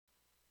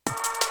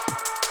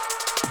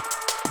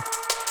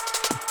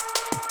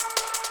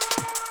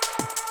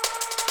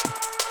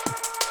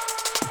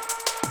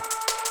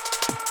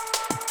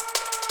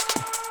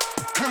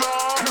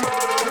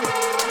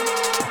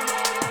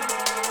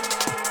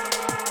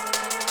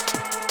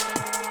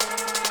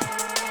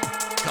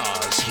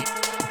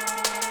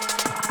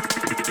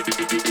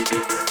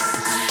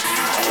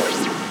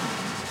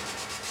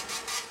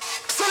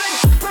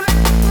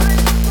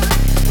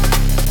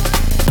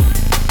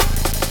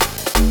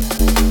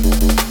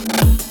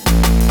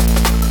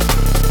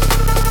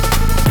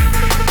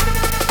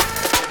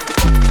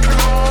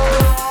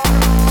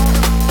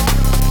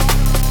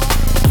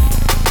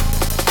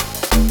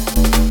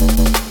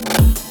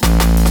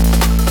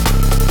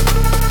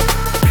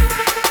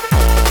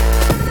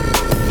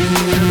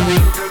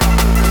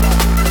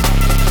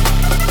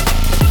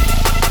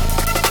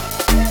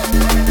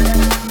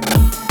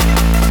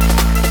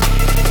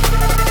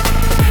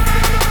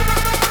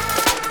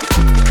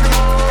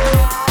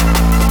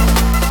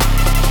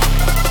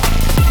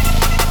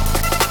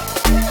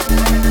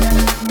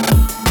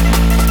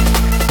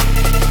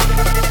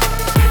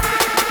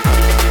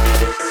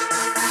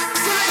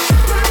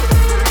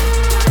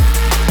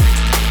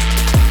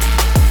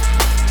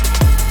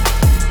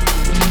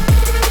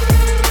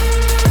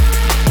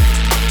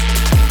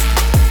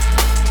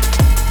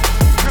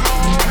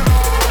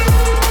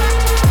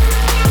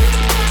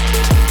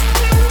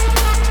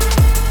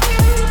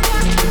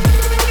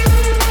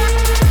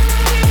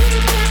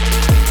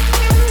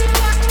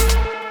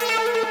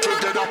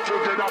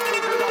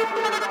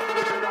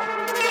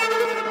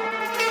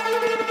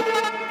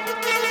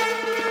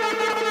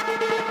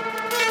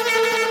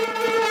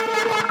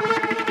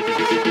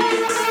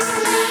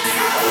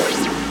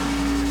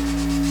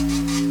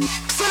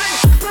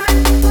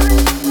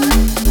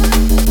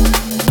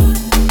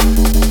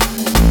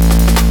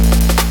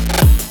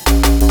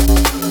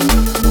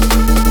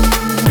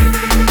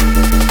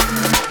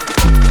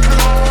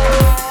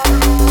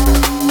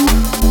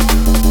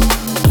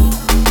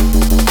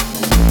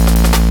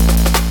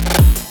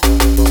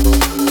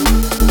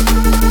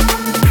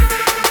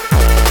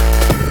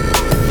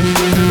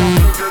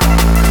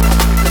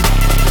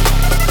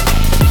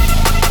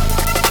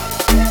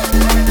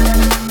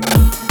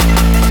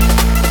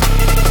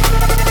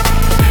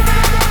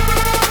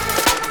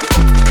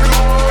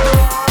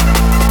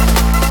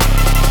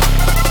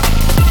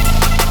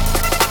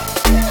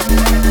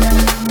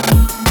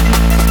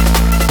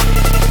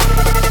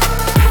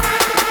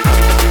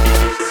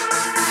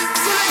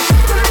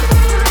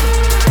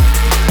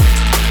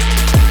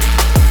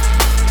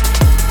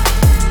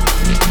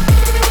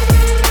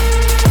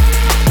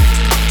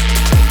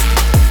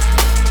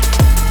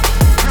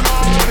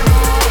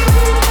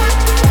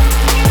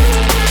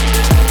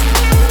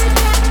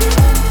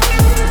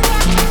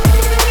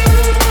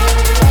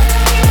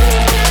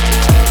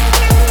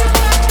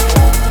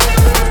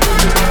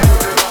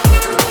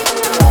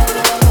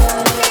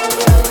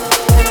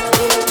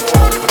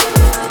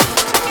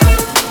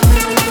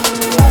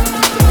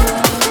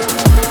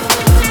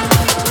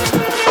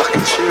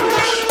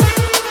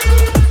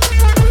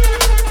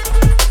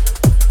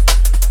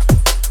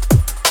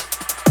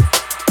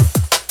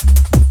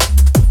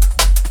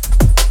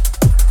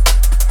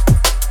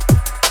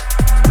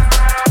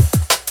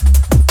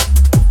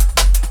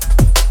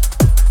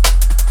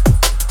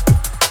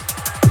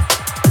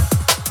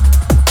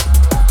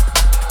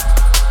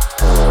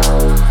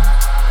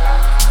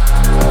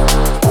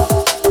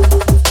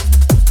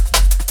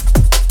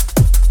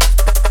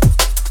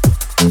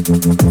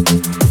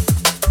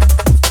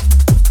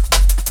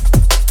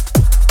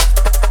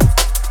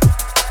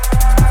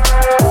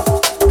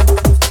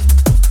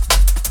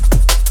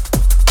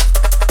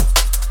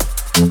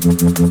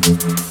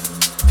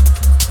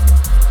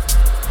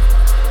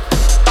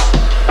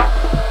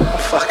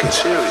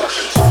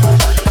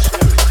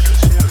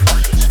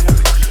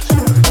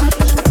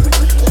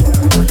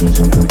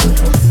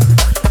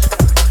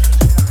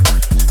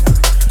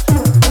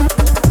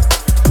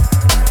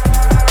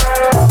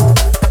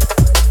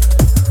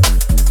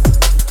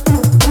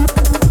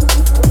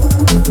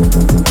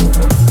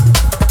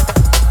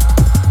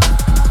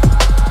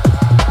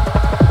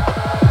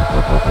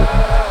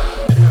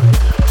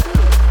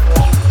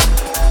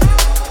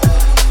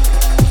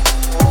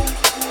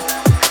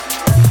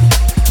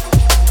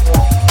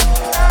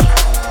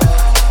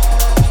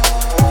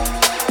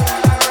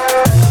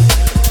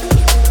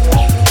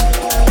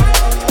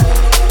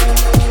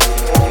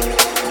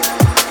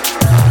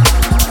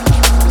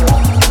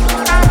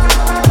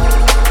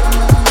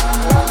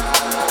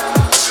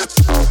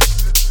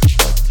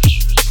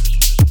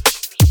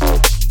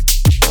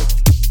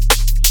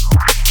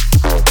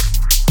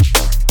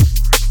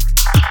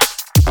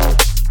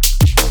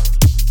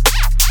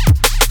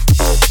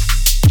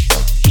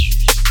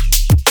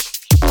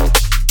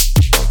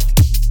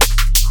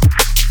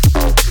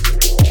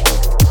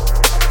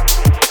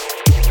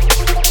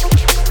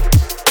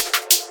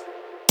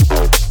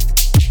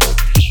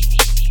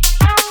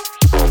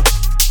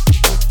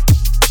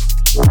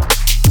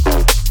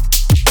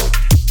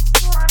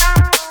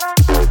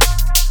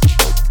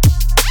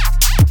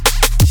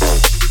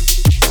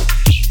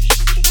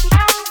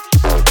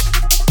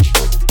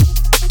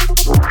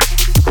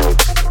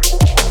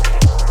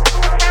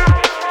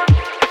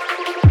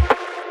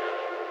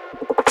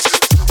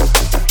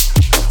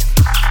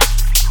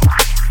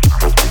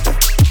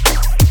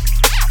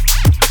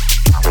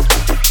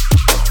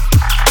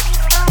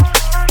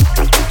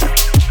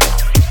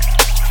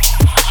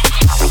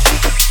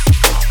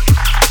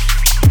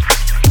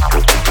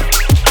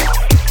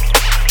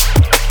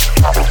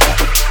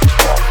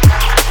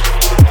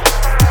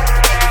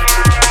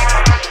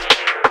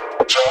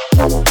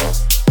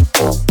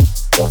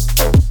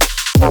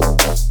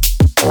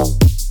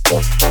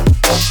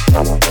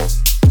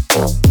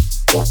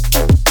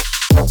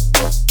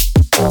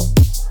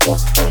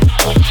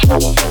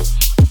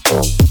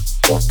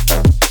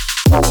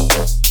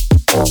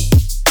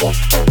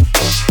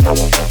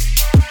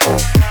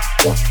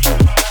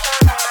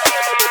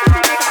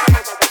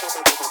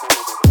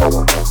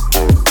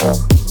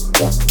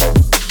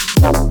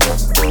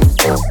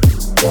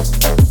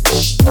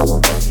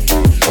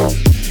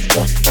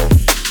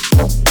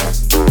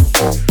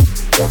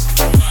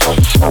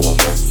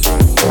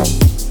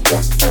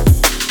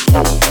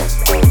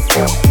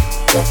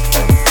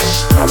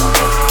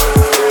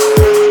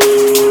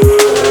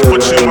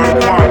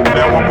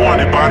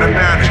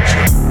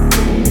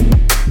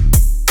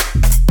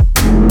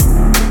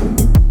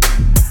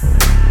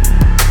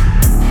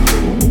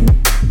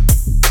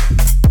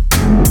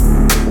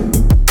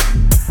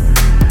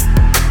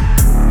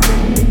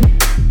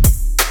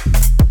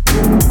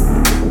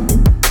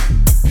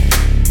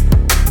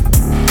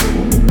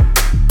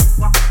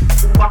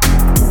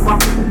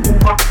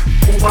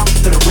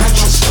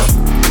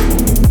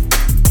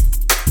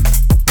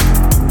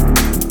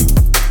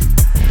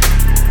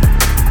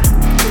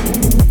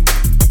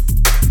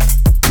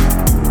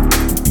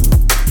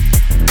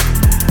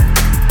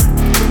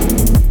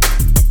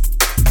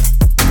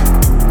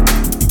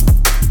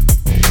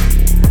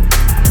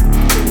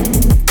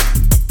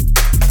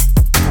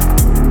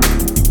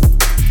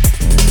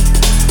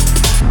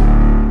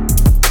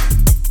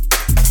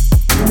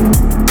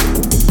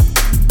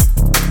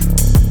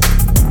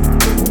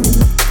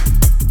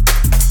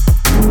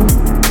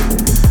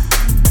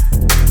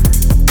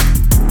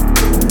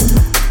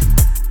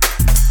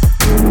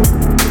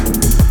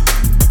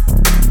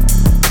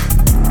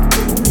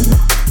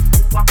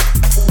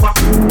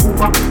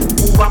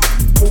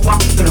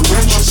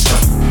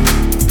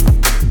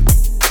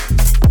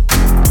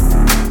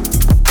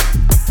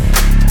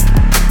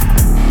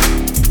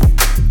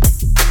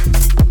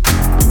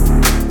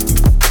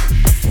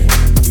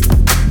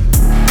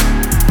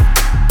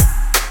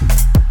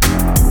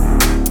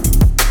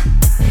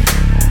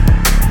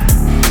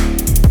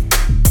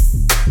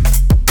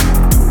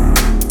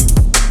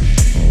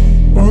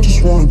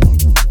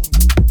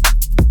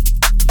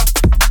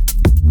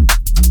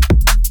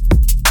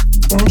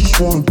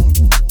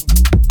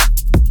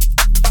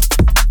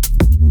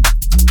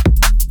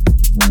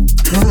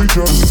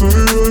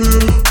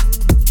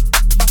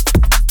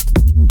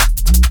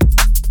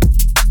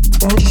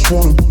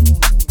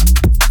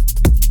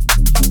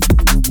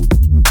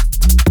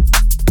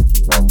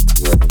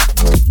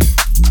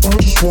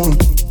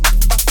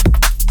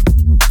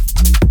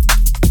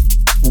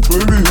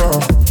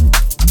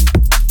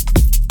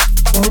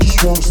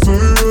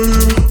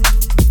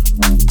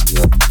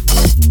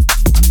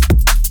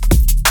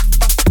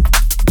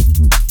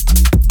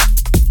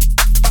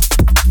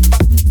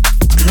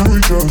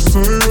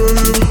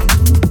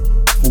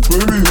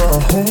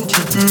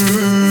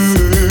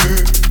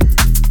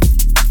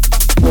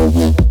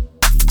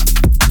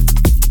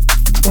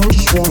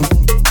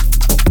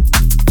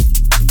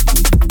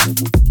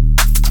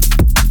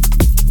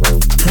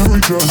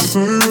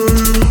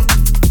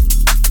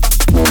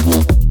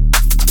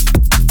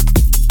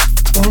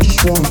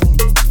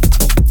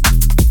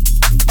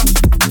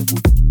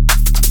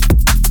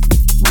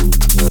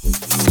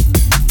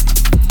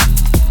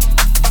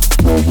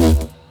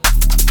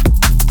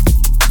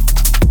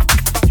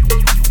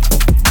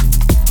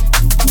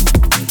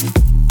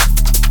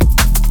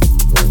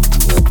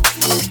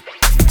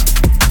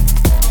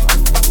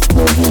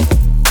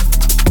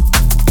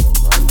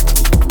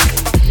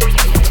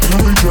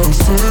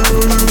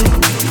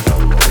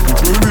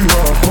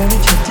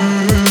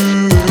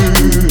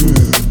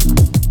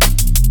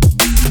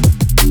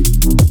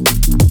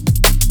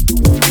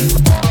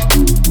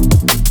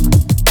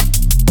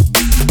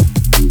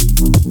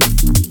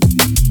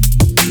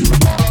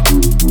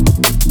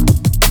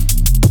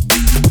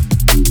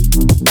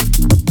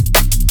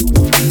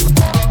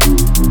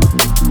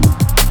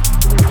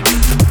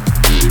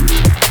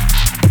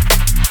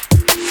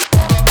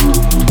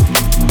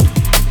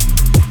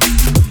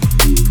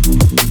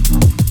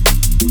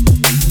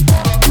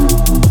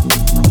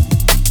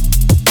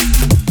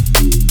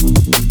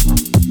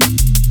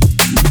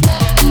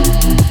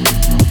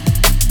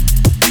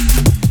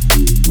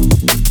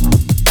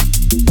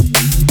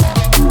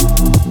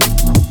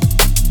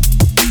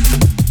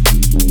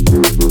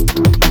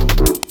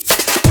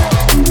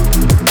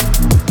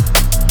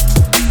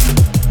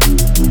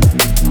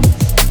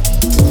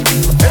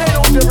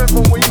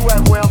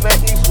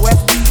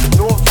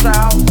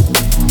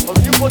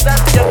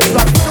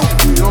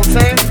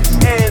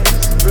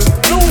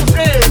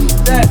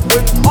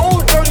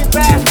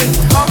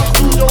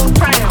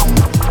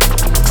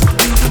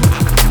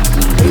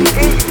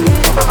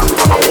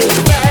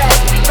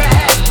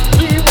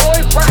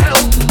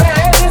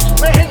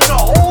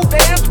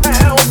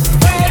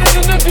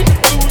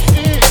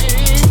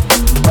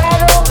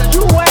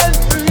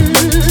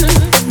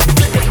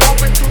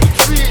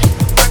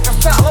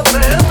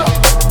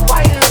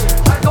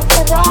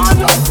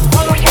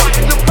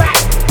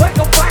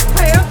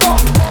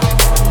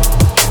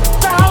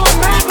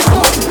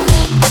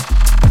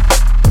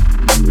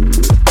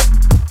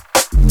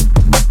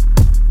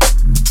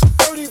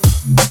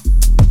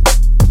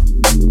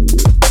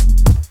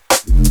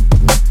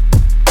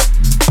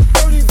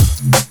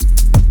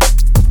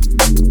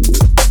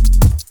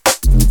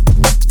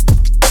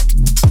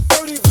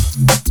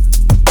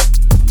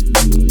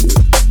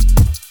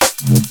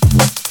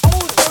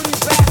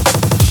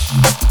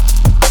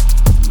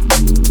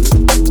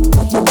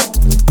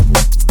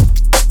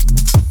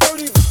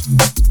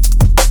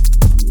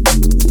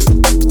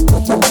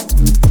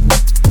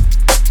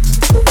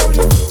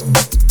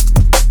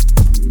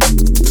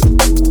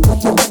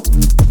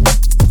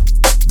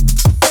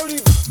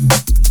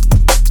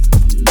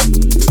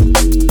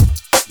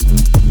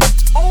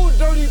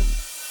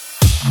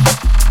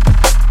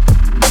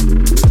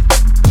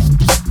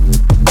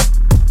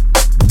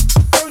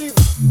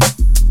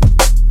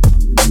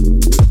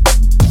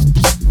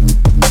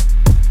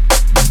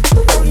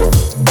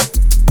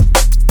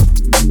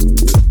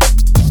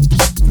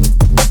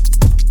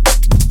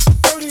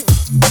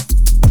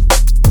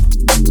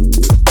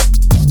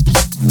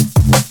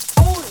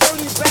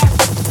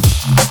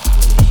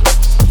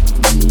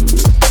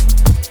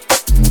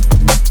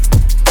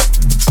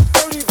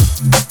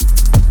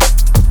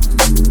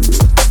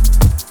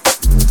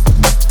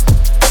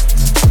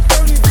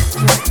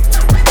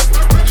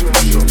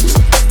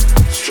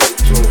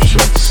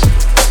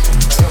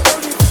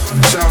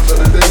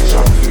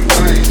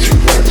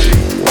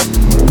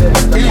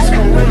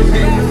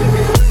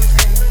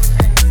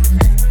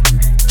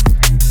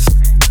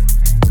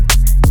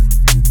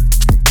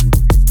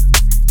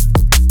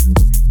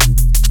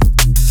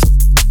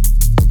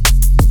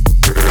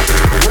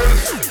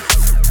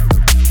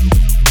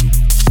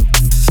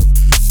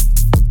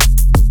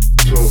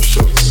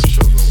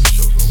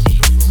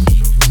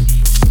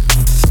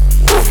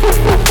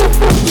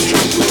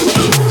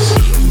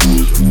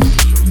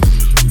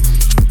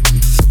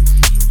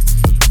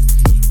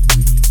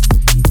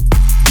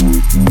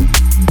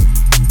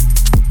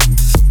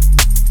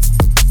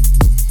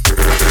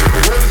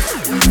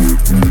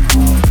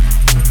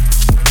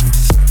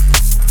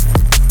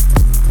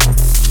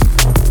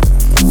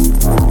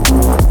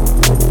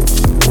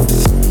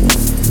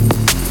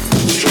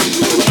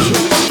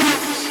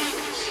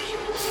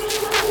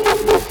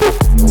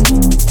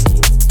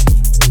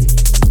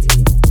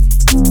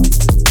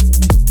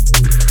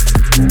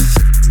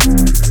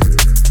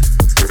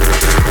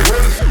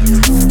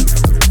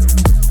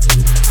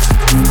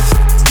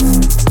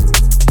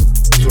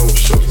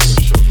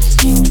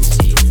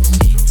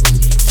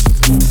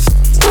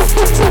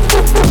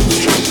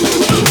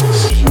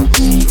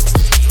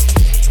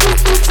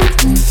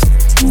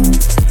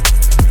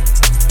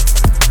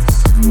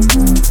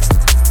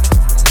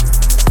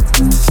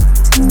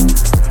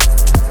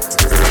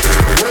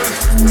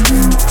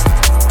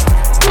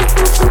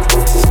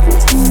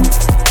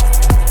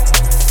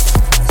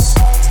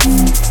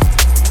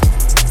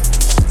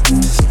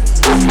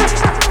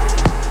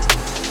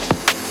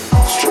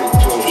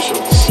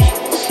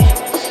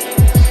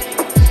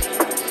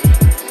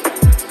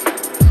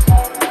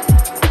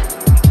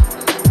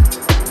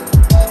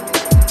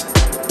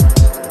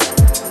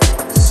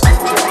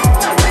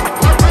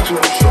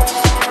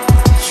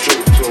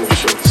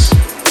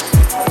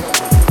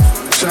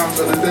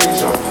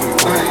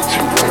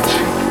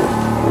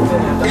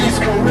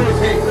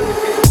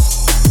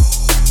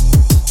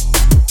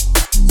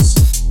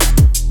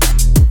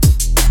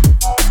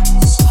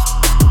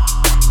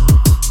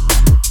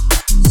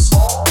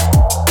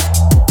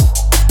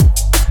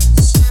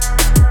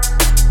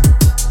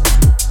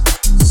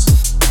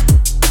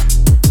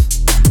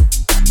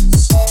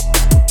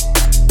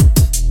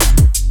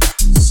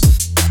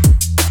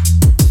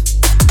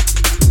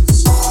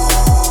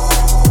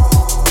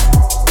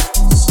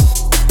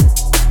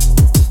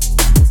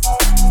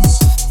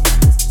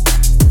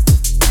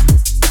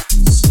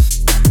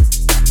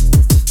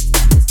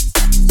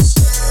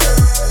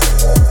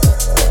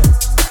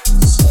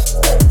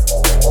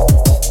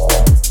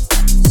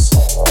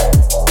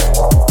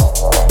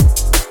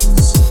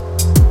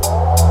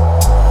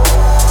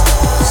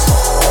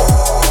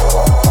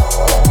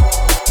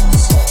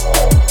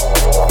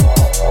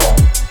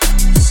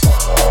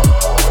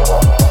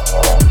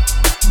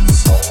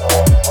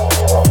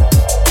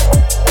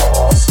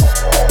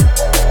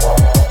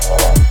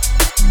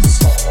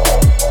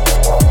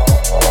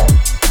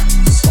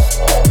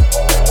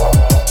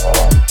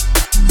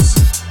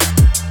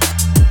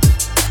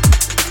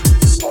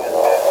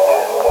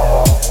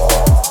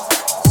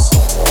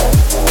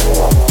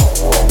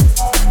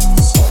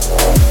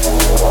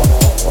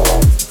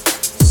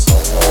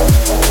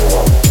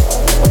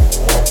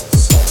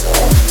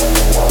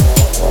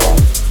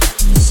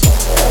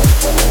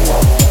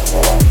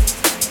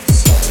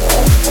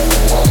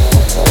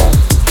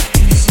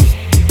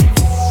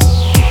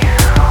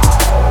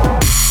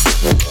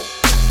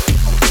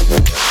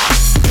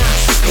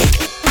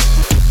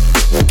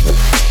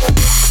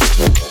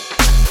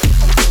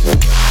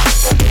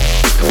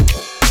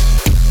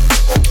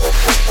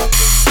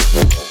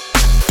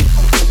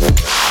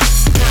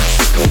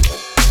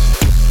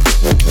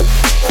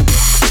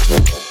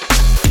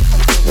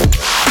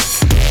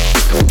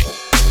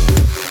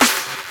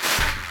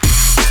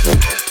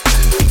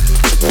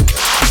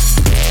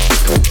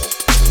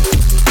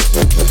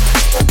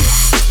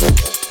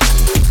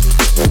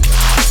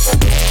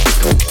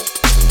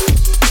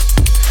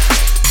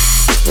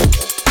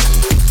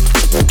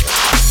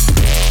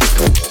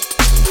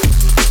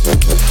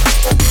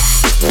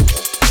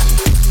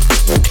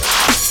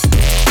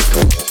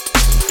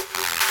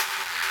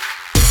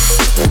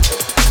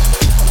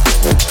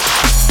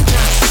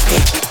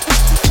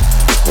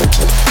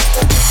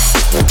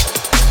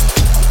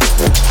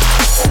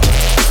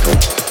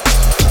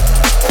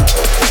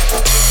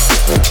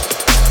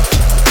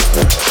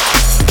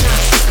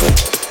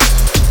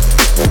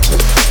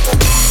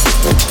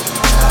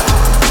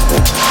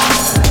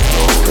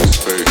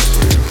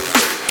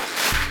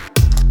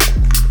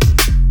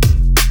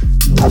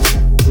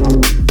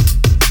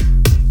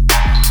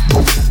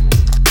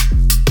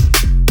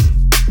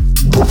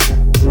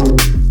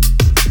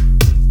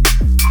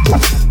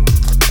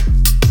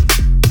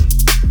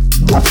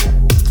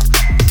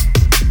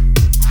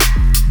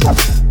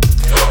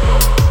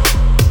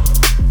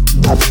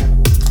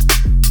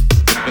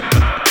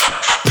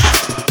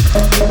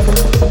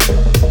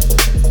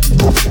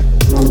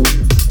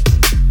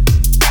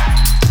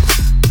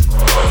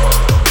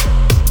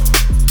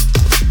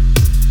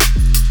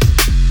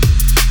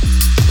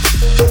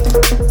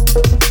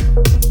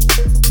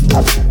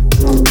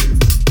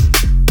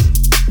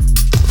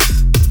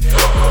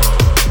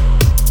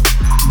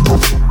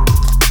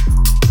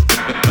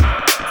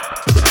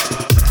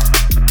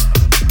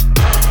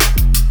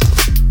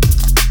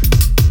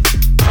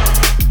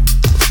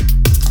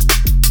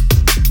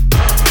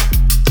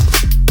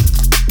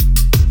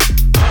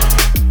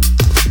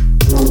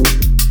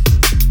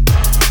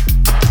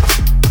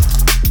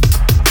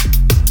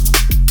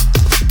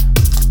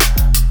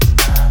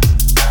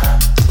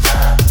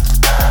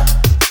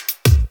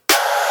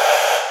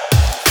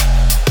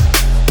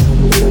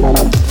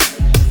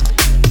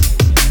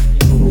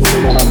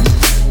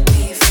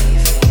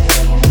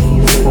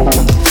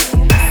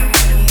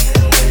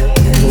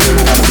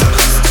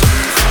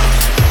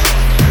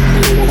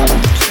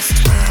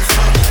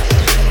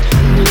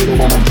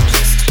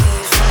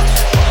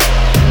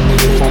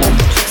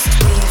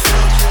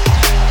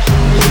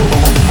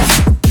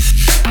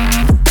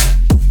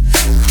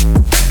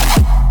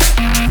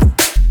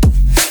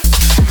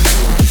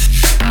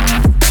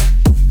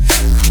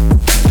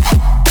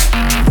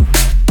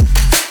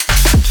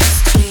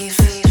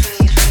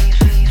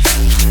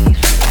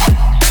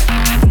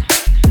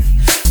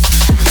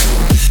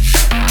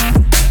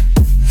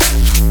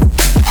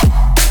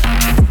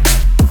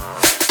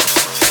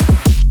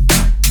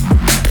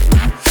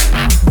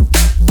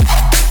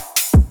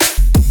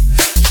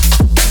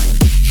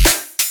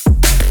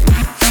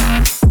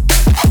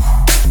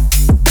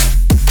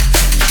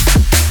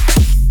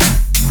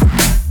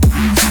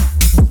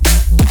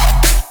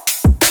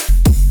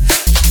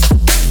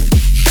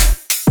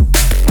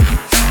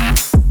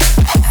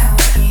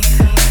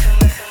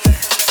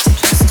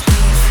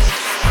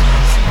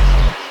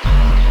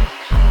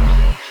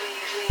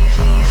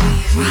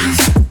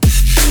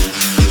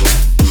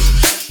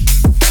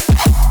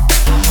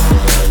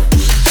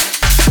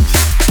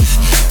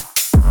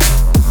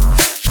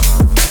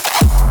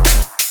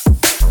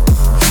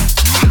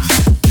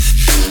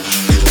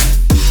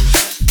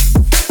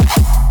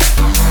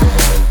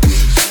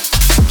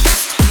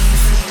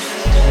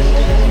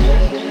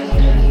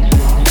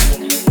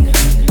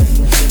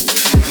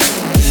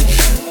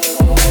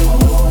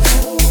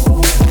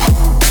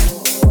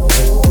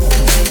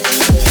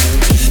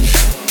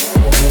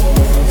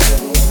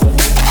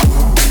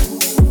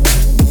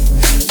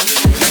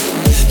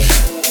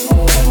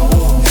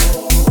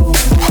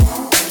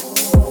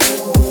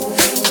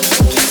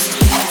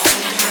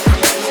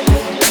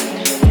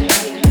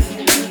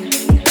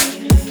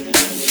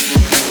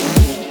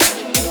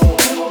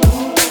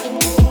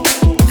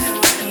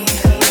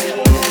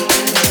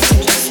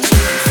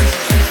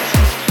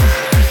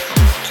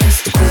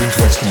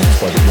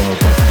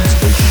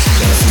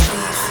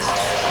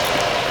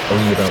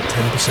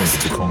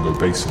of the Congo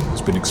Basin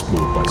has been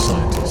explored by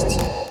scientists.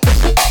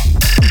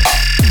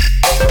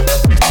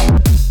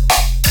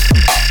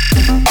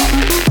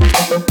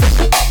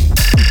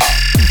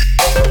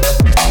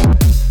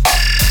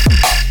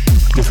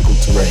 Difficult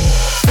terrain.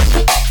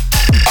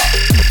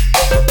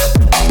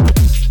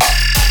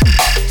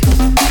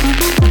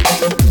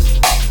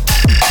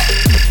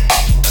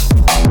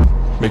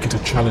 Make it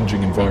a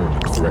challenging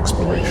environment for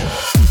exploration.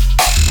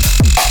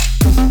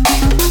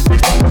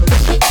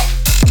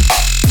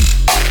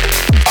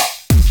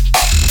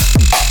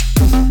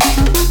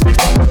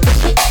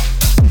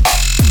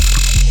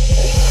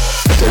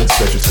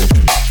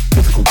 Vegetation,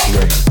 difficult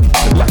terrain,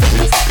 and lack of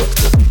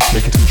infrastructure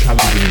make it a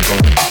challenging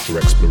environment for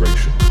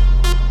exploration.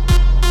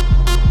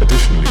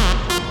 Additionally,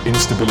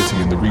 instability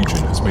in the region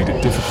has made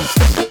it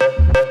difficult.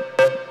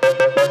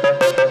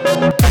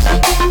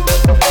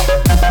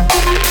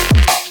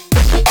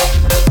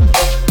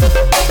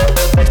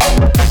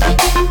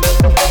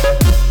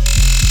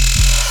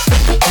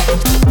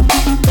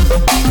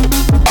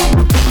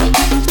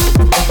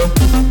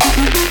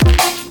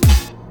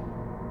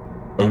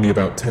 Only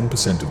about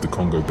 10% of the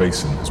Congo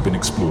Basin has been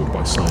explored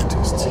by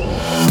scientists.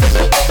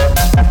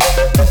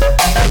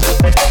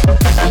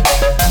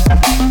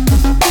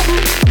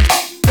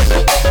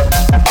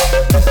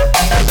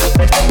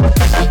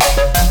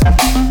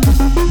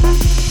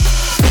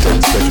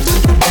 Dense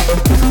vegetation,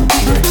 difficult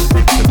terrain,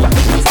 and lack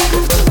of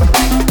infrastructure,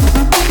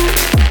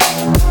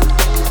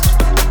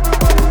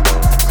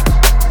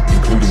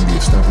 including the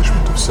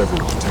establishment of several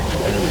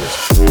protected areas.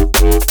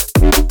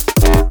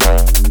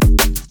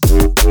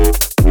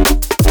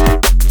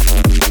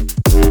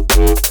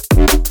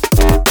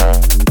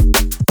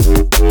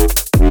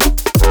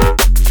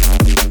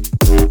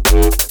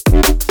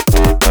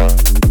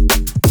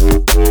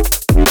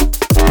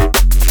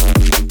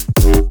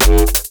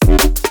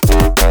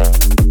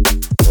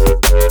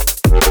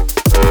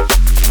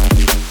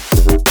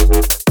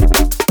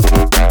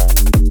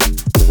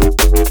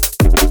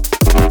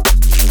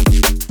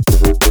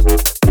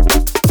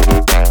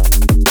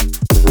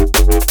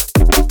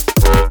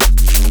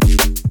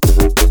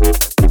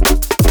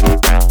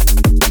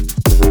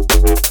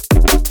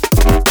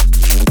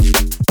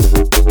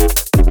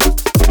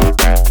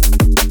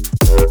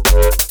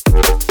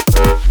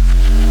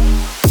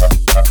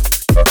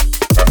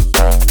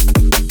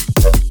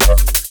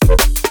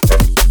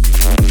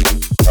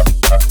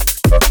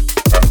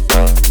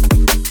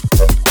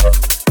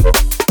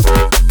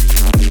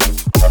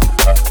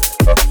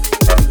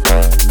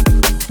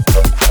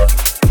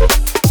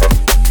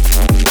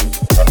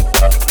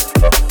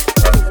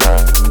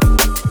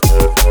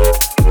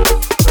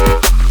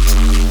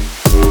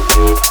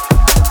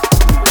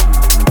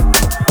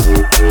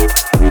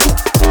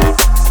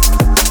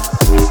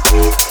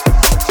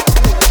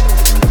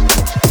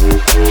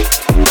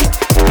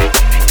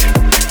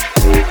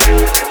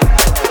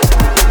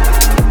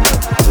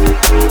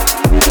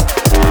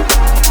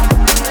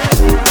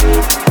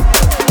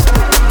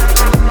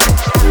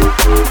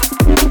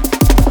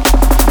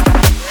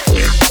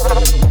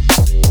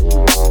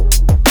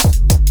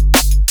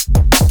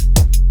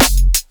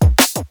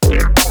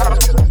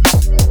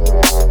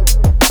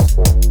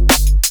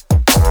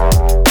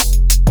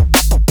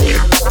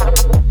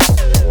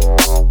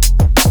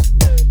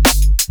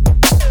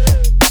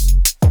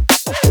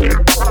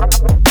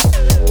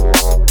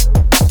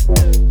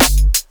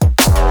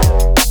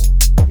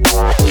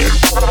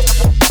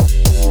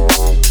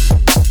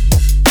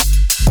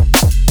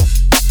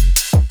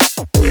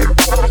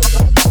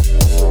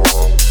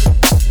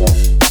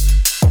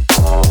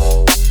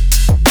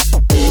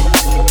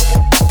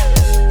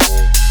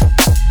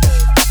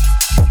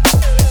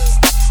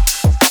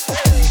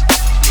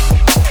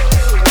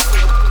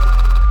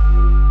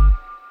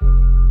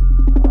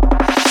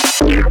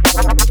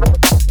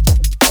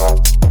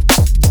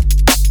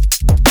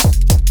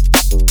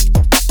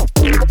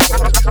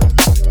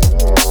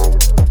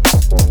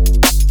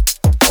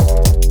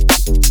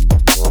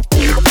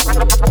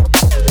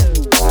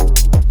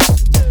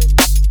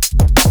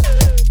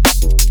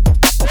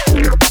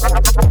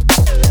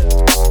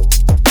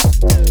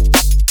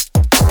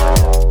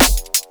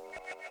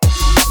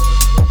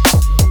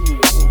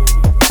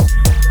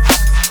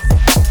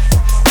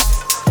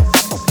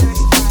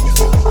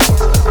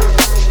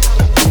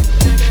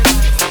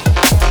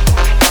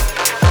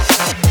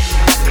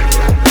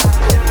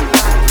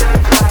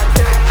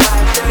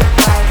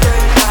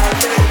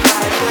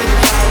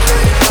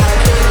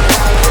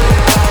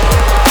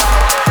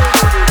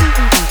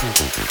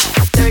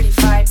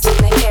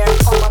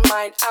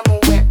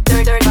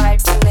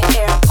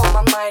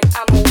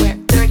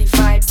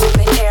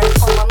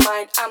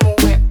 I'm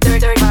aware.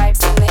 Dirty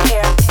vibes in the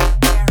air.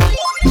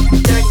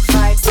 Dirty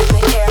vibes in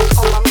the air.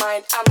 On my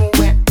mind, I'm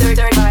aware.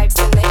 Dirty vibes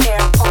in the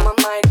air. On my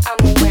mind, I'm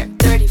aware.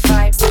 Dirty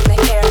vibes in the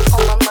air.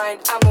 On my mind,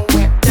 I'm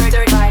aware.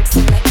 Dirty vibes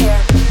in the air.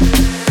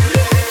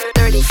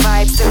 Dirty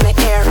vibes in the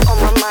air. On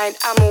my mind,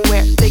 I'm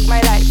aware. Take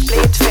my life, play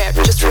it fair.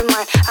 Just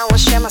remind, I won't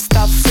share my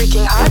stuff.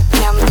 Freaking hot,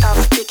 yeah, I'm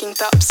tough, picking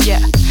tops,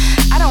 yeah.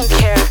 I don't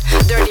care.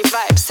 Dirty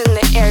vibes in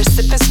the air.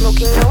 Sipping,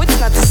 smoking, no, it's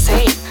not the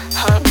same,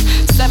 huh?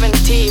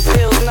 70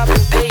 bills, not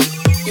been paid,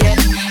 yeah.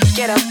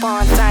 Get up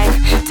on time,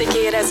 take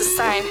it as a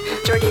sign.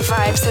 Dirty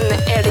vibes in the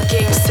air, the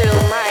game's still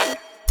mine.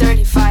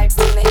 Dirty vibes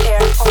in the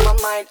air, on my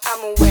mind,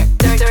 I'm aware.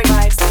 Dirty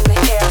vibes in the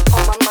air,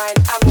 on my mind,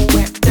 I'm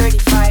aware. Dirty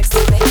vibes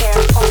in the air,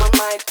 on my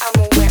mind, I'm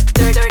aware.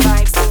 Dirty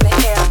vibes in the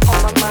air, on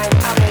my mind,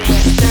 I'm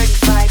aware. Dirty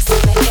vibes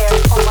in the air,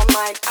 on my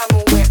mind, I'm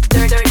aware.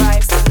 Dirty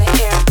vibes in the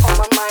air, on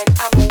my mind,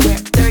 I'm aware.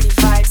 Dirty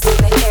vibes in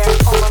the air,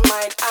 on my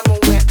mind, I'm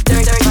aware.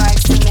 Dirty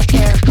vibes in the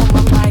air, on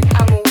my mind,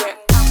 I'm aware.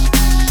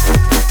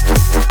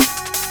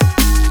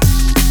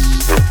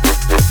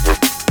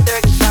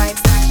 Dirty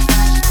vibes.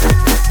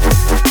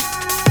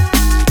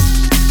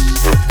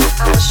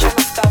 I'ma show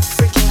my stuff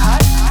freaking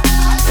hot.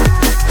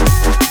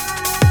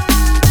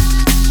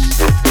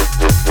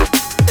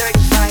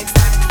 Dirty vibes.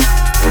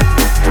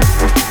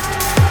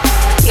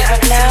 You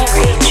have now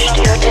reached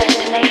your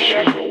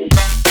destination.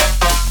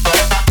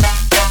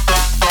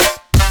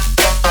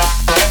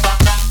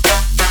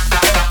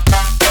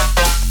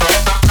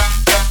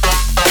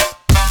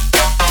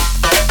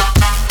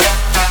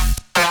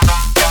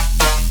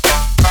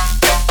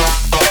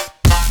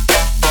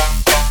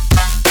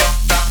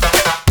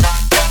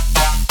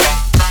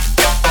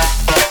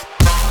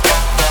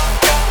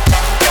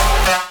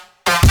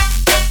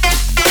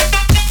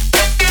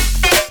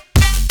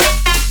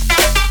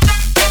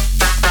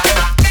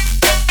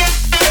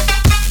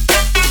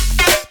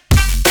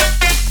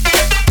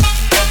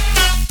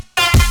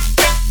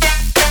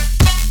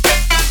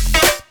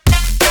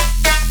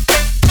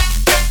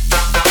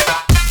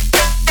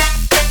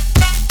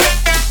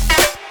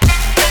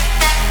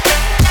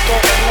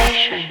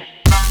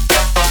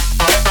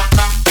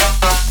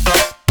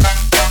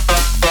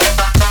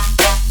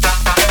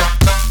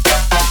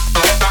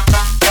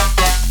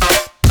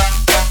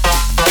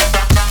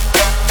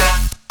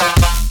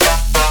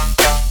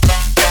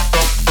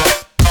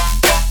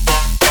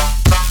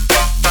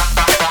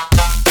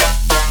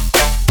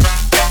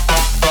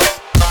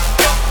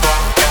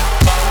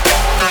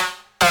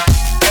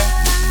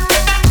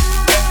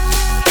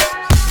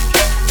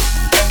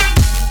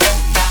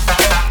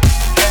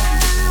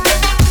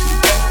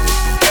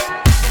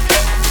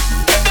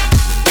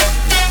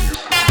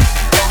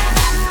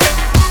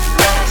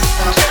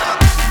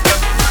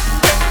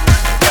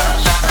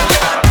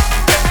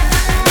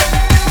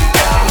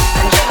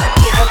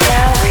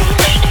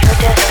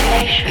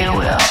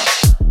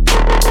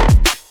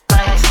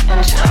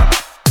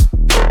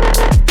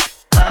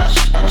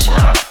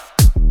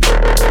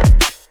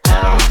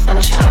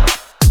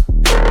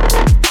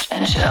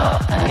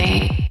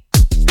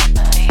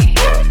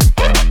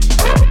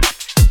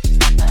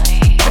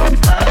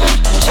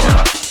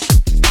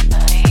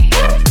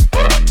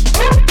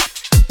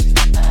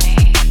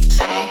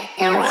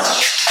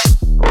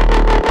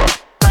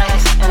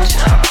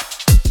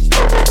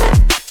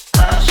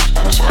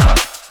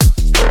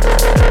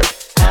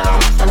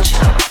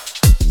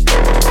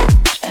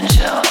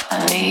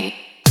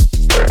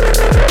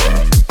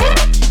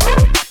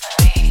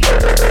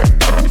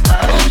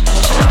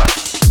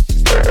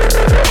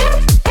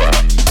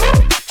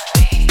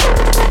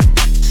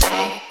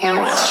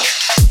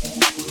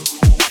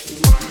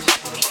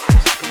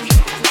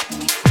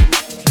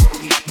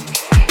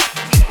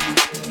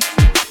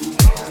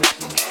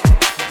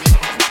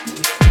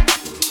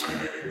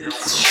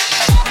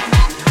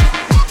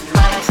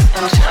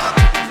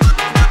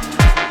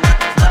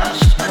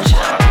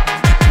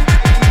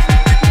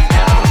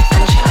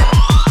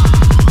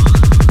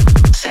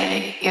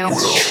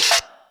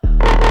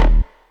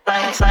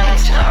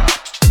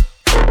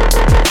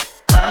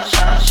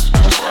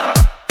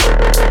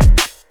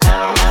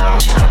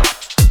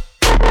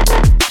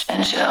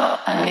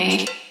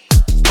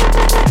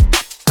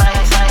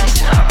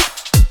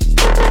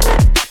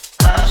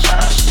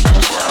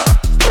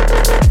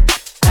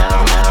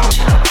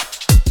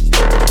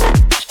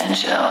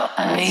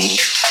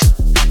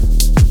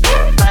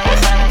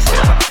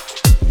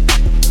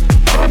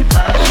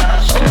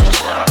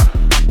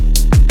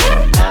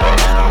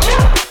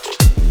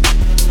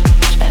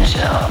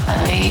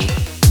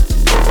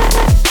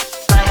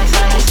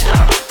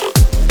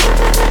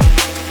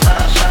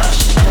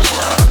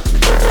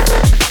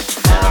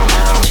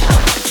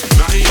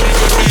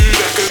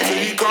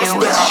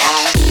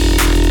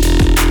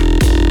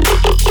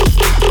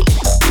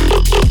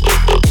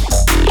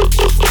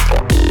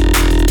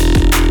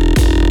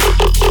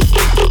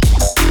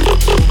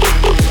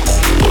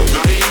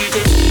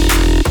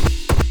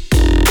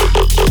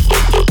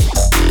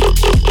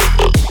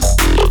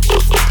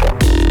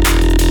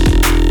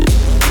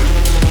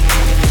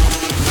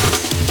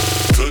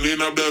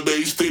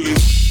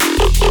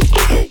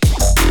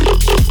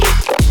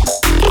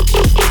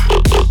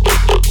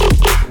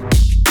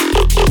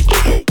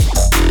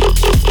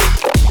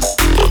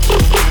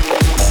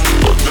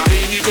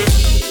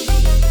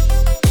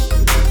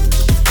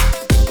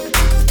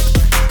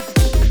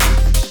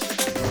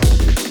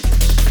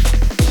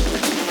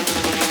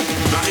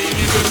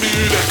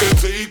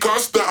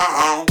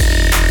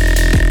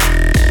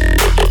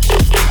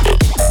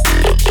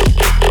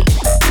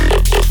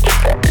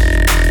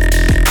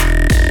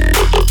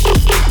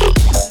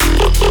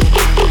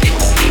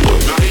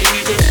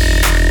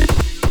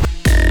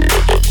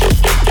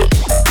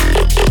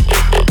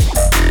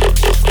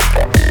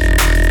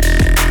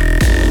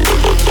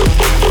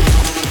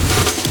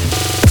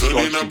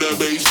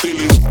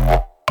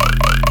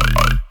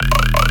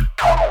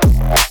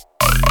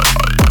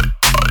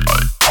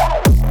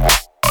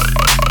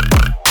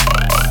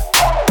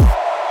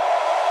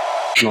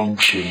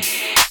 Junction.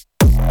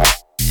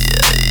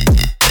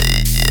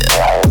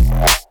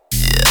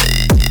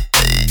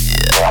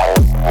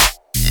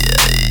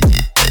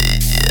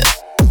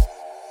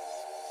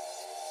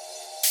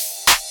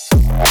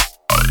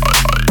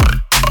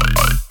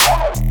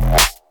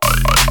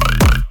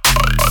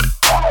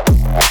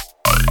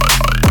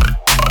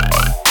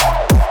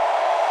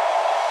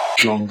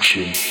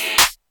 Junction.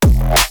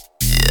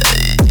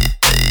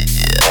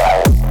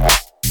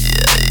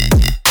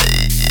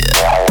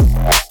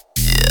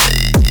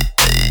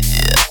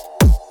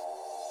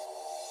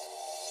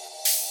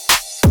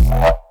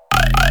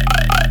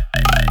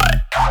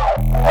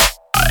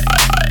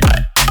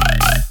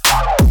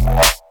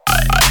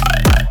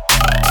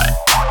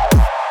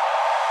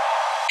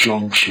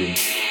 Junction.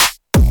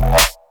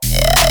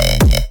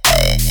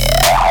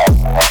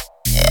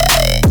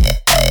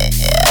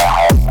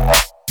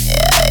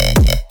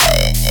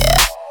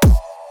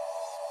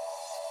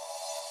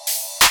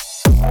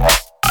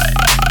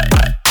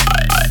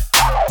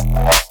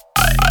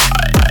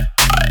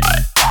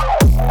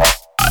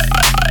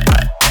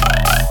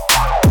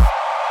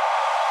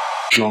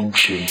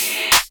 Junction.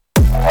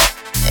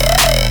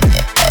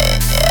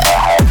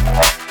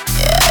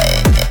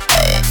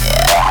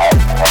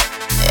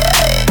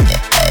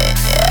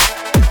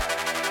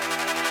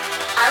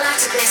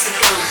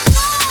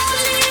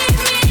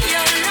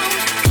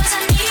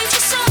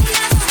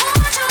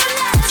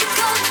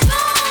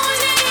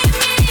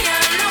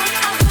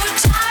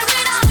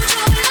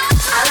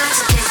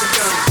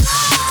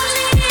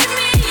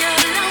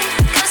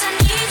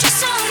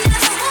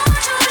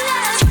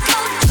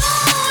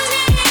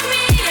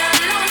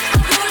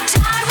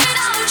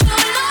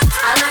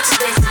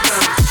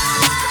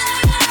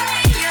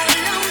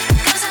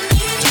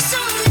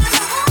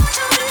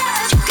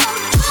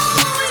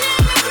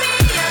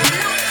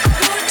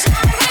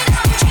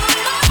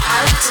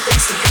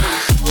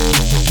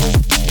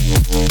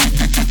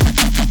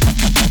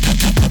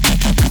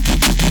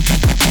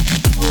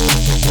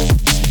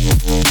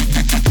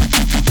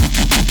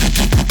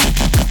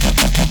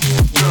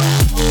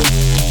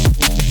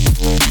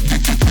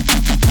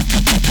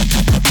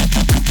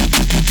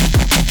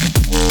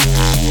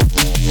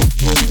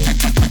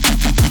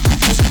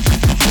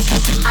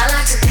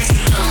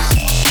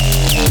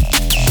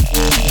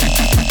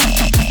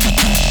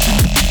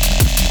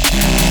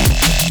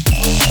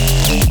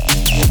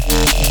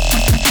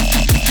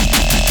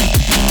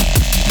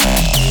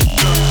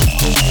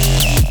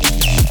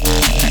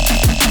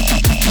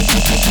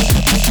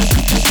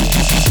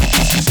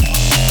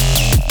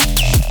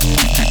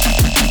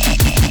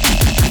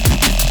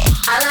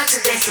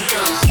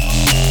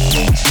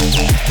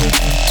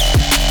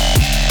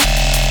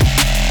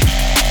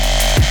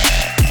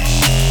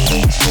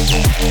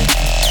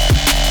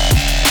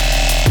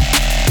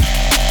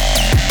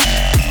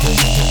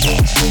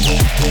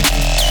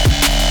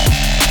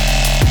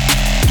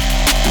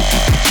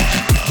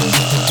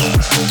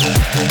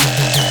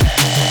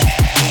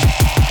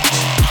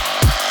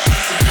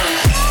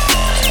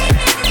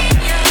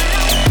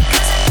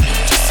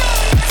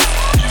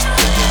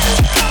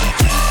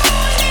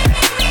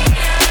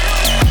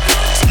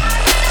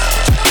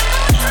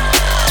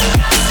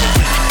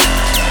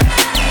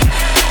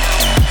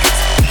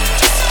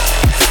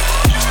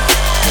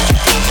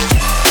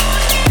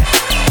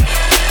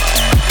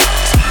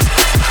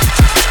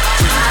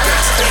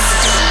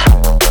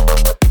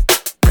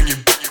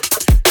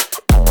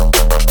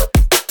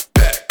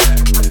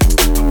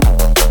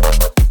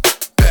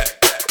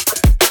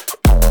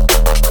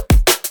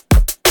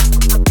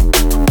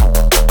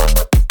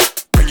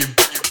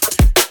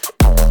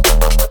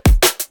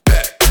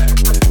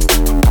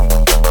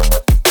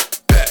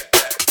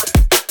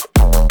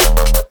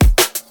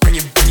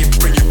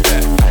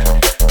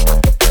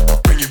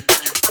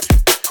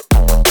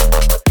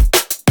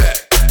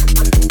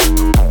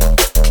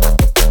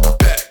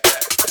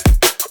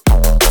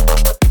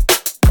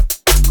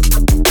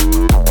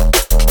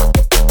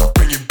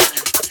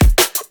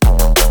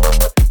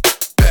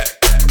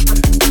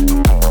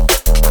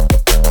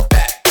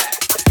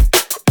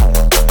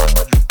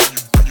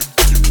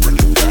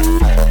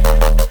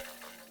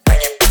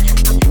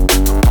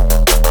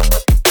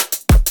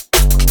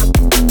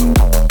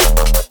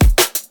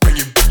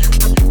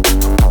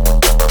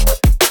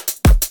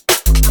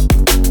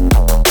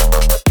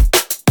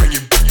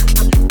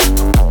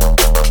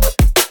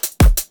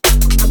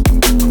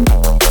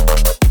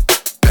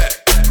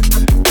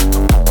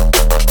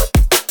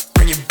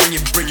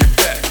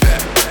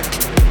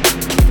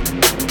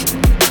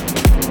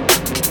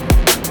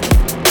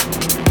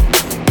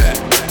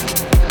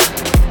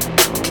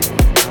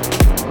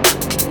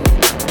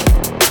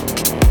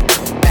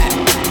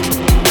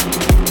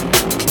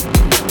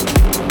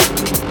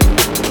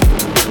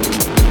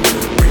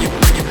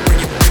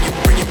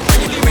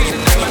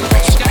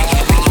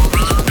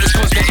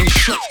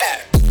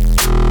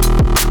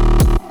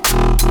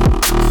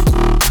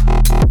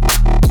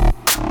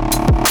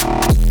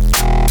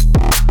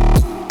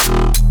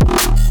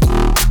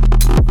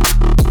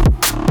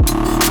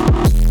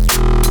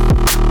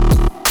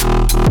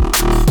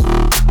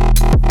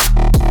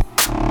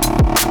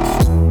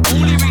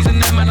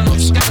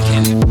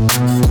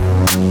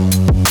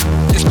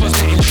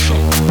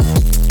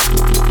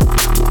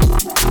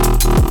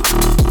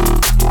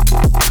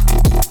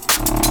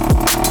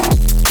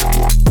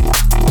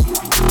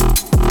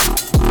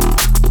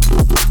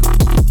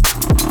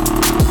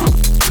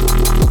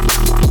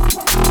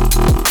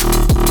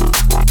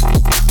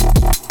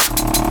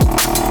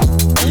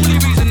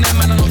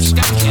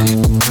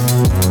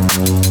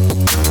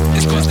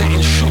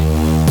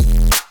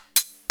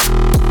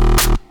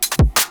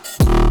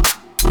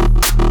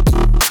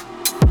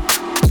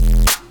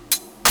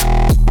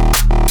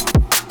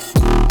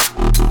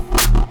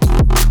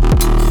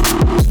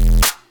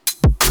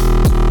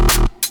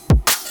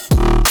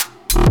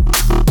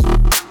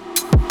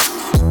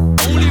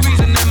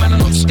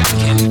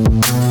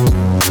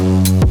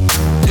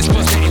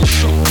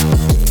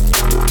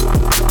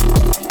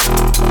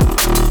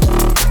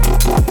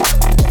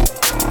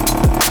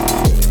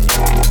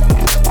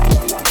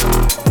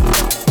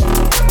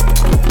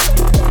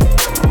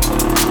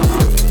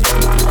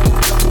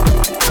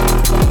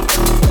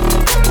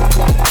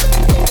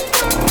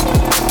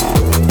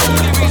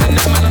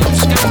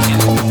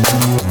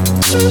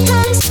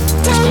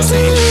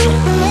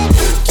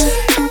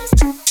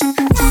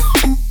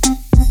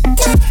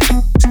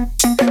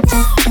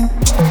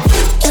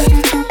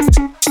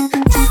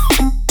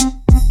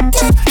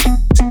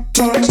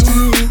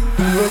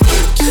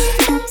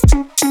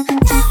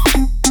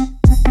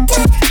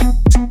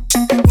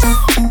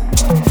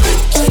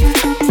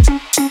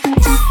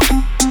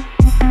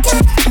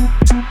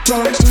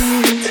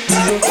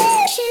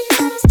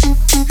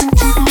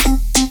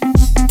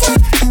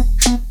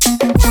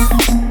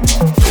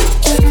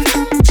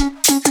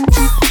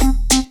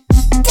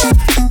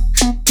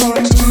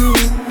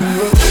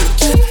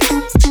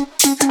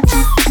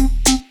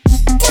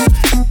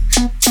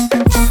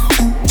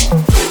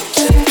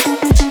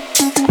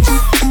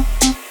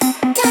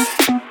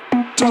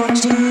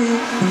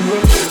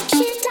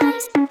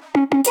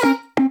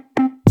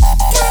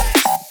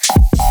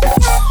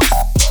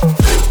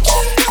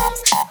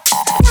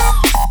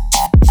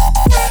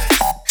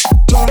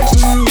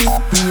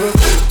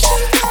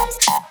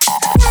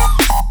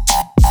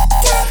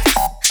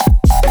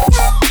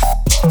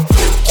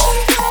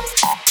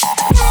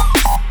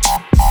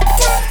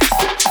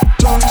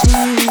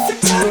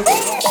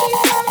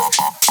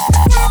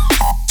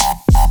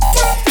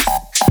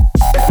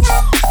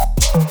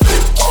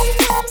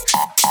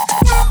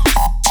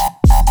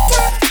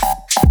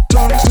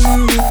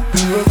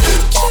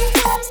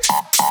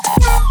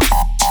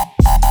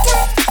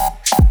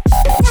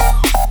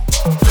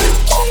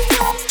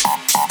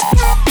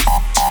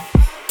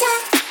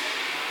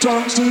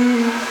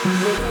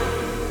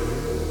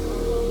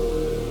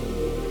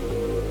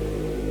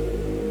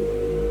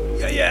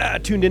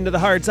 Tuned into the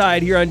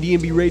Hardside here on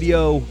DNB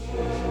Radio.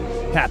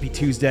 Happy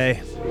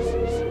Tuesday.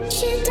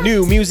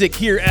 New music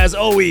here as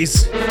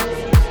always.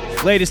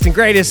 Latest and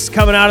greatest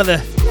coming out of the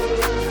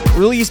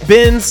release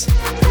bins.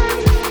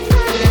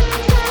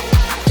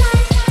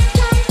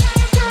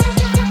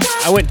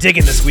 I went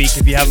digging this week,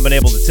 if you haven't been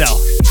able to tell.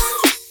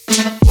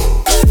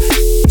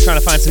 Trying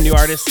to find some new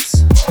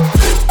artists.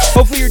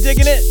 Hopefully you're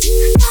digging it.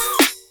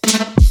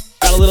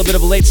 Got a little bit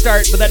of a late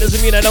start, but that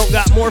doesn't mean I don't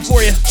got more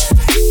for you.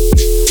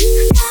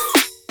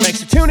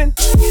 Thanks for tuning.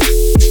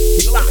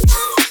 Keep it locked.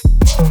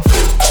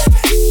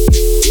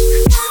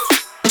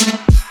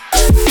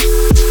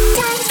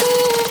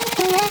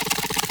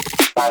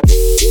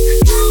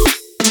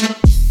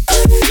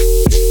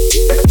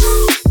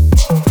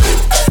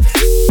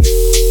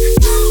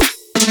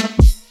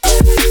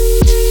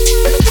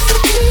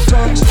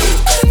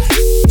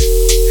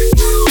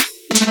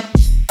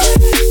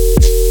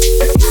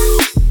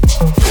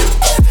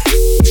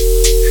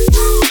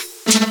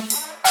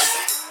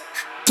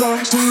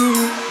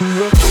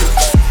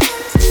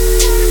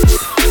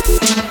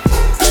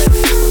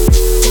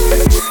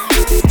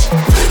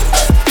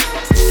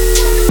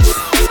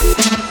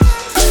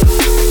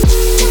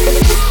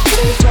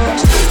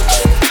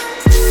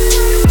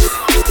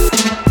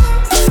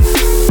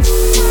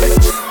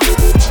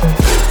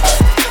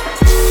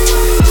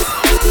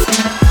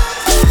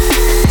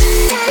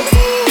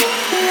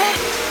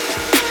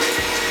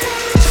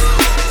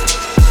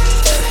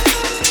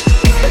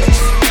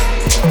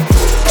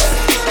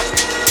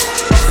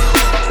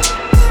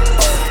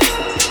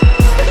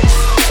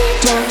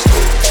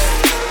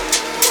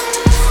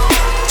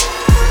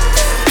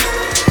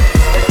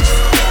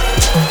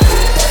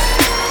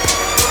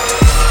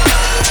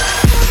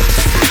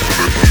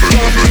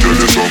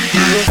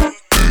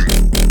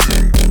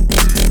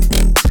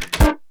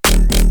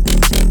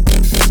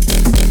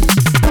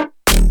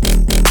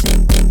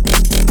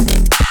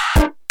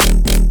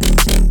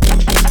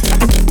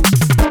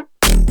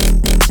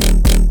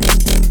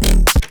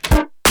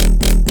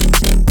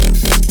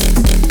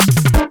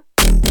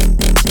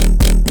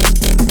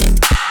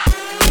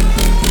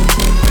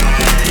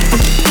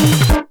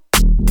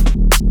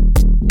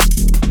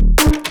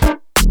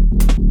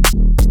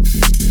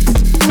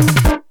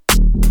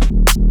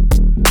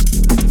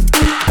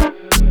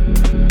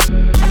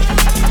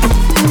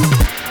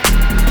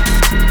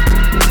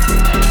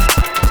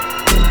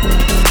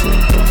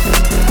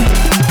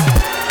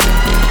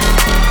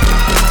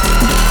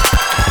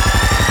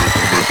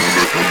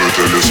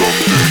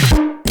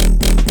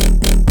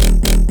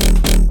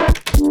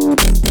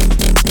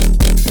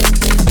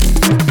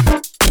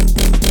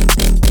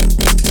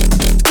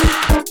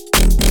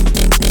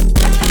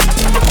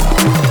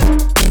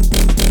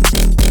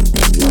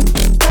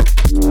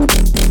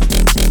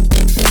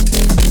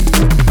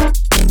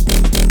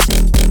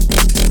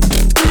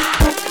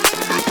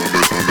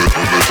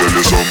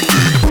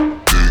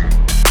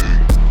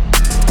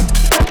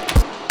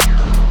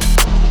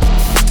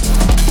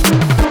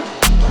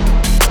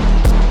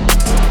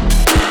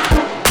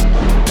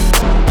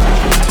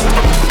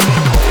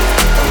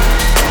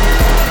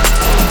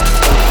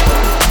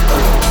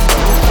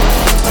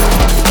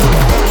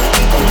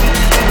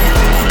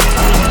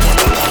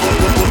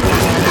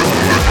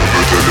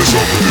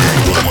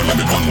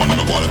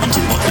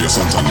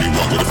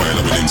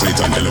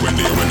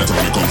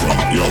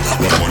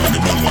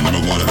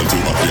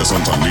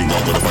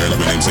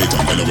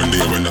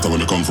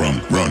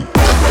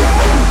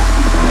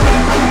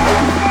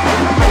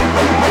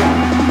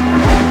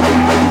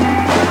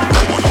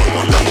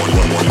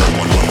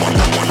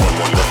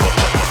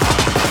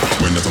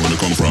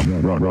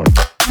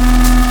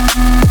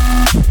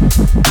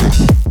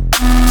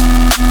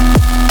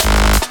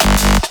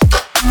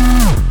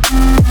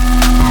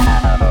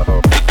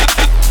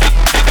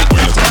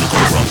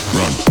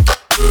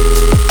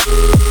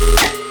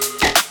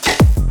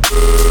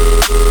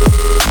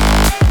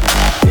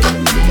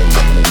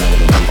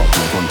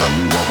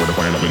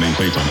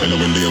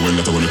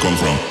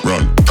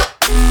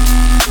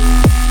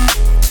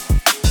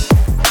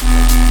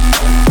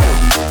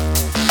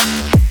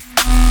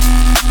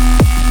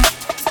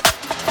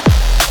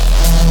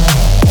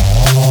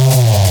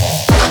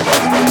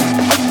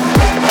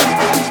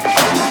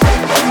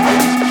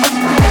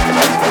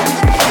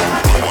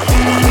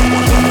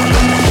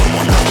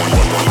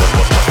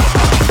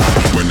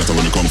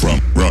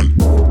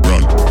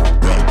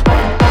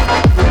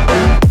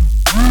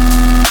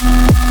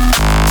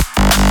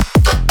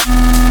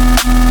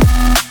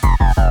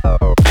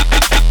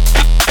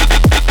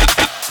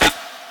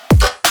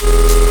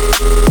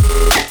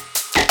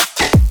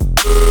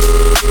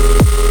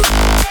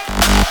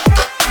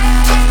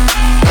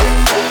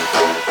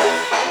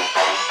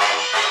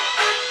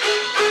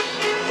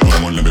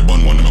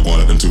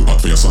 too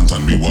hot for your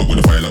suntan. We walk with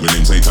a fire like we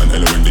name Satan.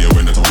 L-O-N-D,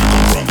 when that's where we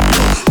come from.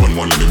 Yo, run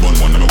one, let me run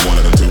one. I'm one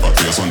of them too hot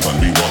for your suntan.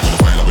 We walk with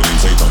a fire like we name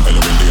Satan.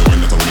 L-O-N-D, when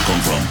that's where we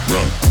come from.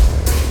 Run.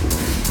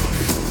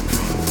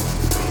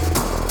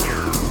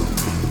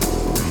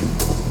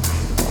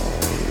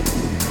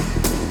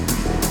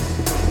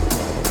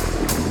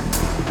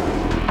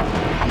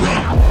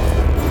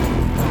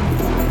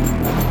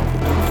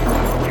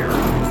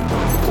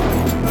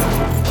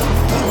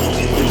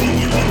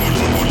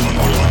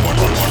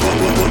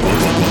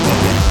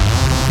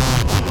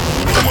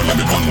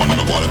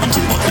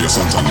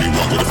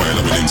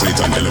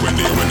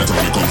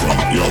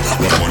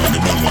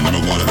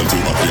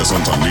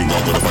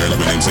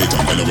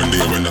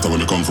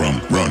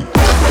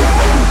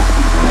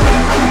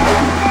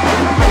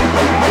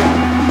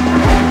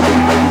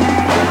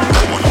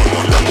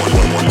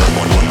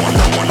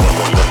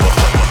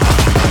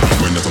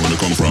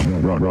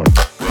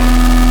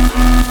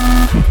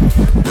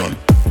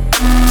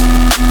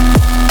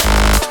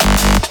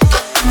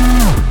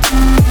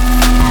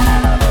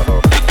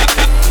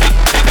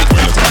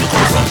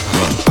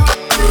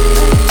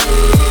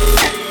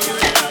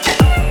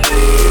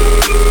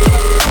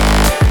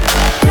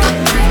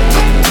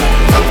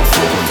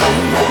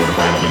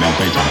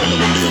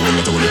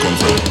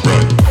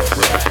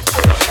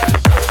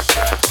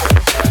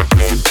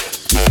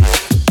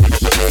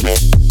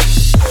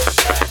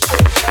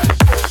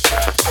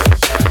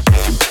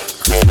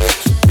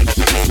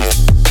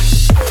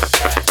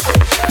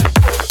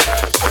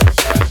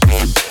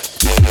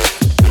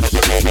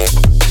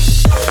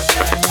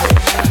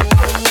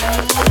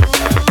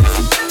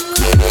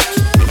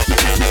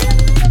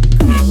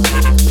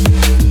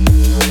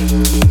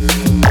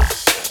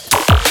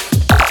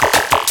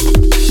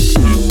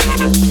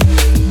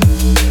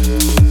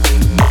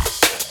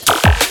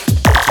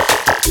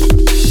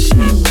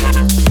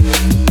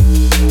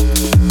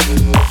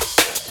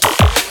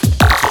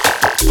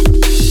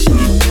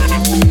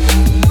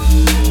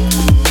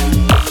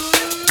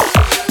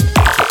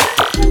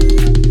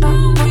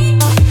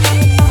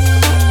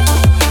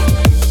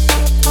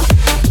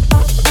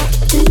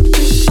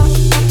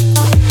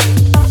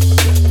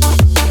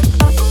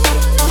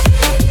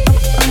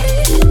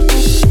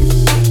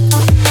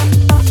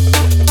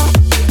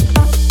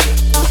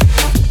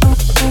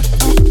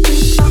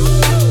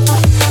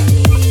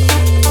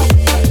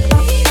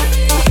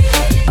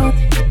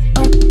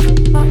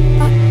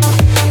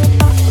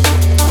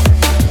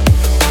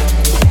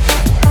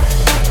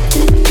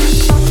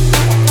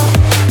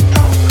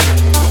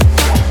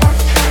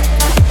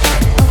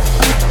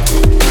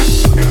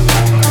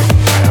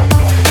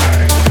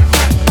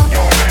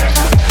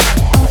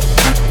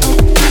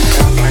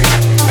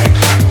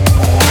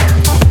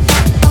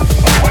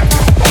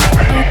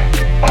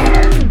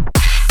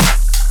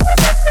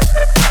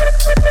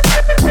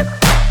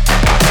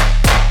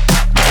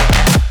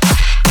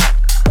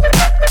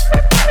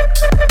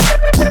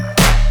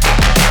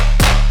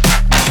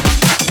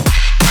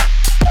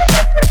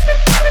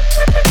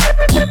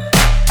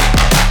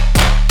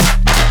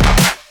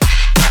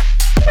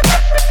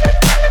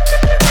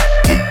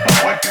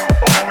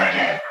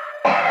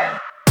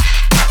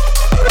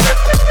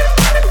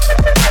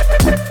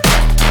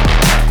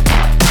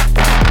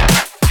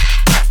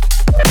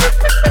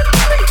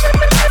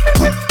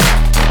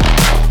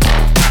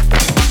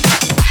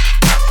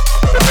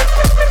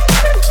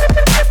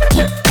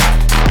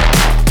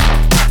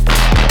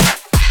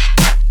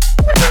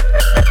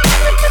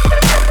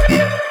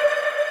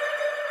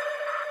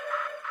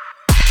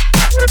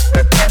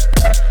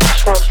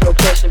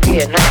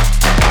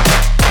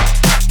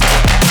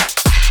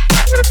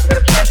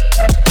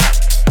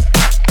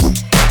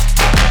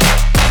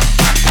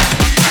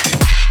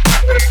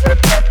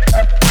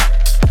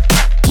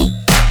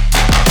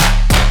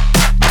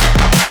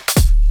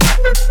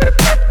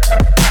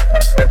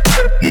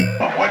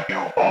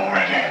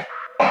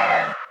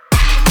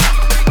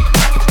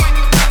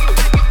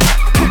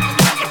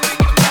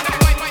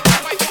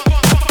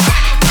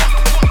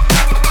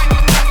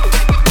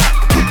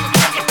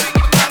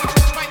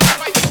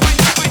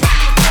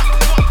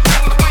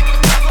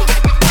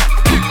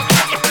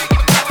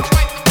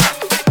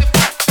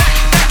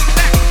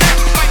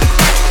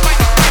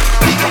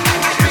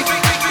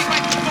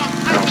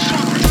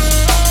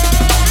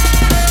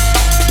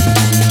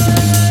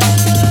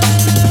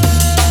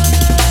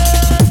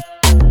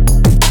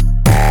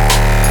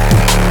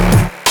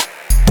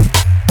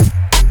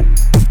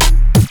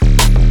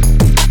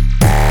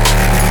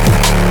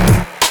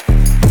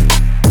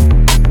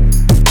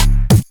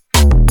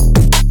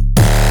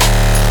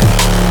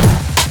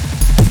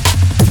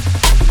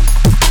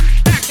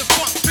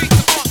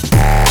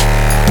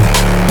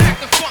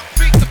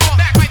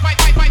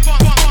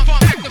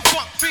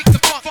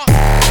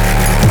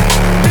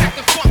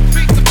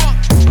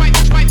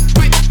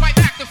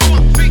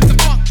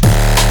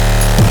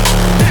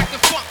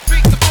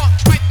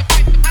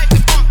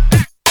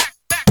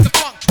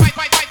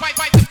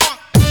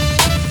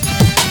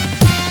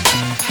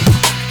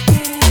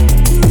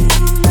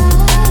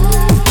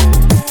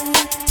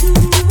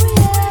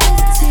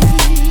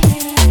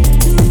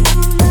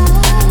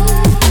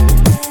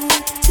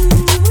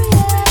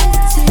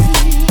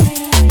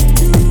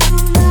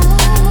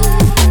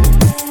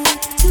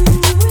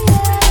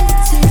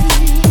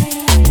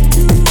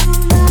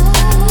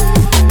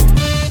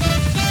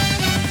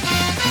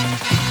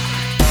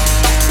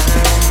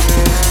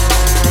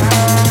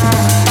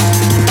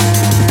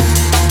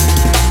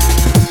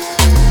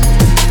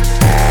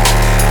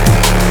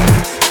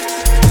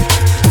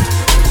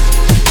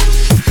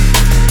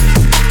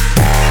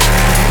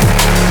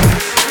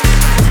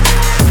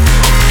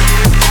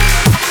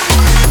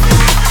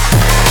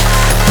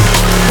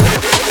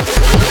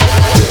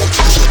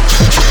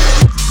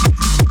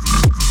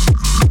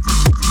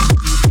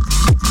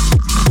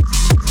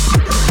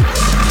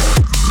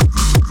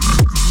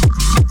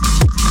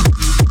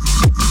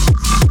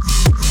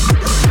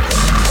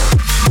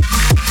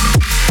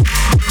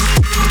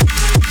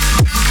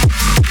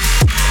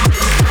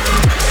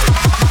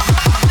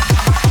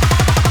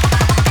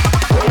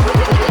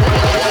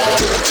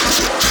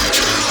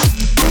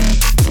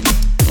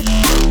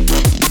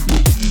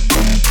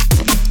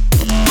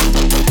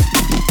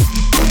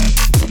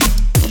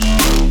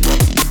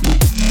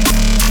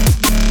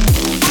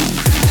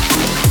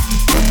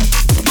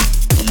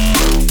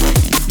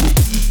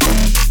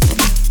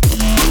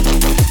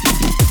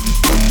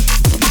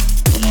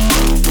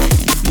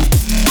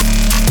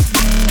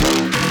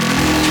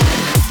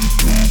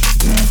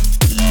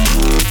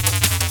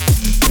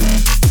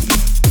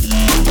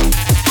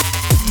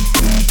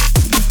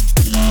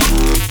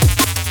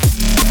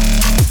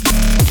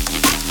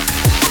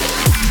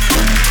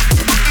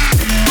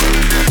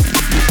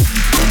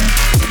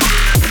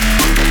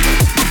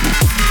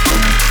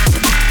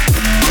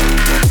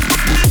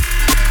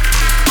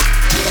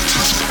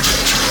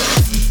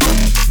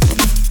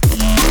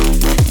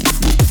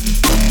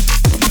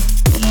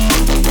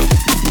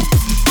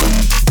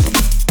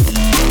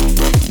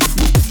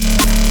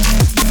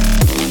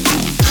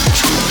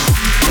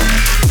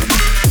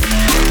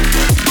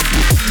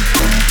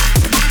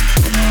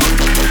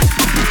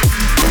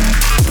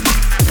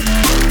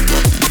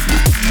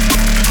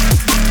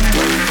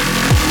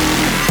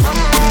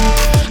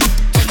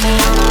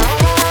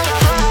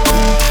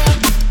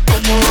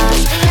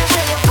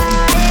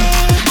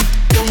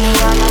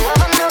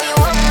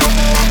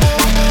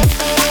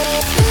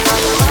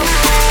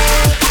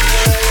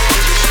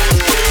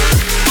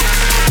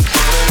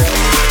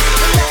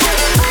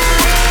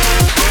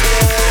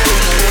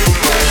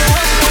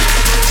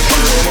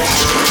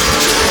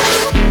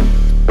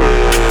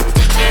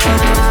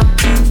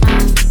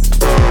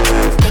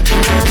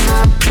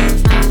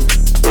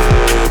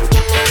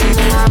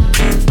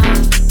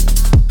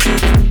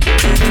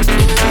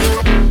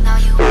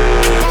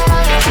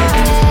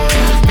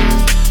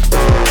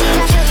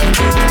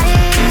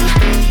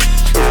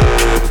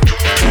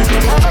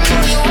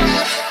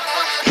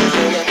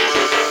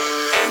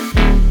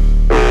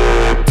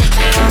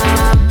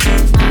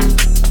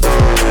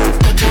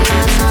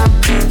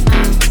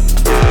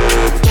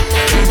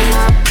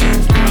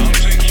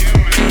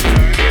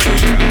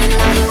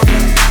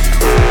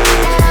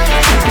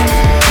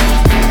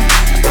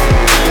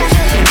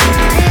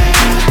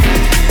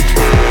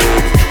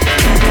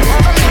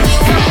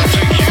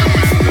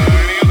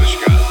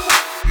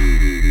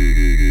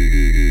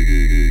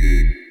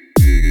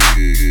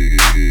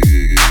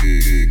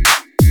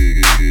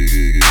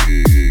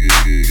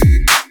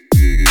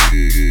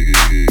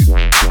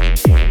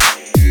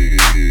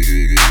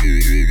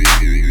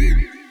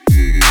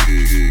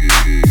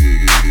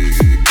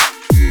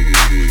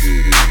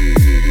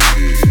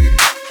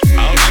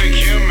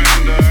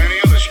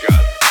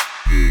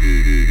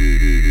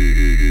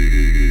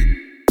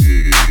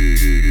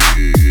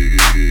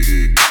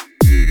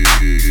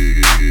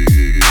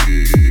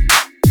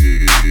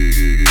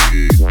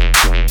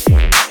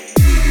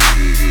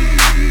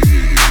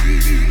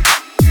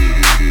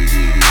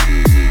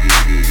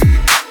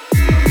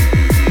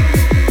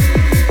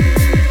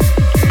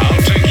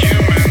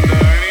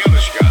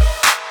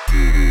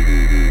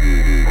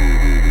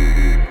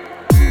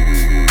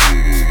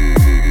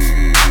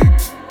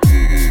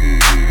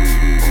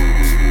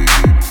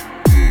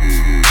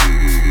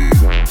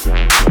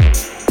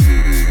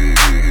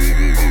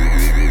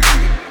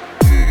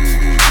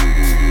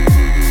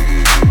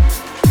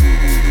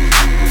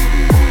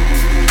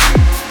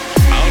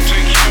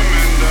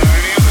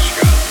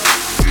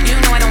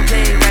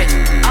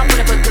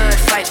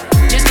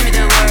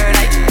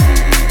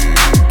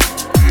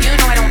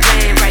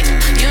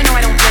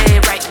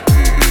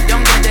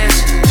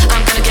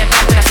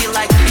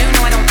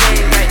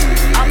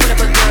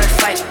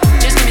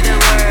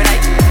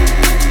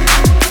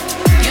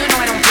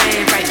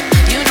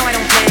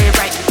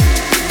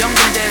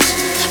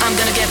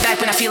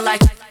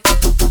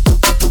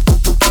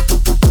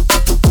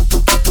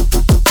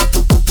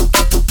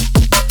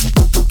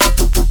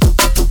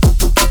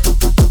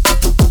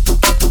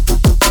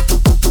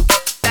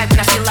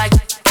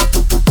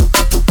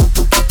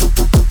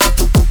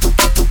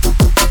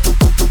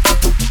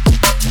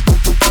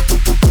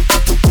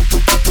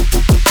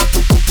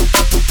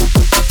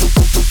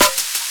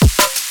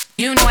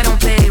 You know I don't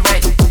play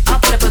right. I'll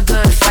put up a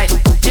good fight.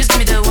 Just give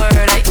me the word,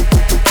 right?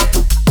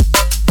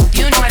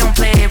 You know I don't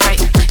play right.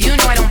 You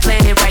know I don't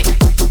play right.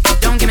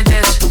 Don't give me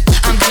this.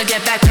 I'm gonna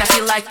get back when I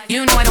feel like.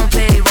 You know I don't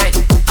play right.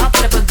 I'll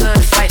put up a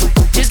good fight.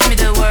 Just give me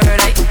the word,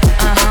 right?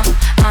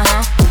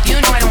 You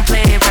know I don't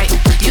play right.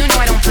 You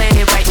know I don't play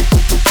right.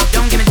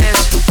 Don't give me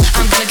this.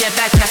 I'm gonna get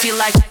back when I feel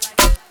like.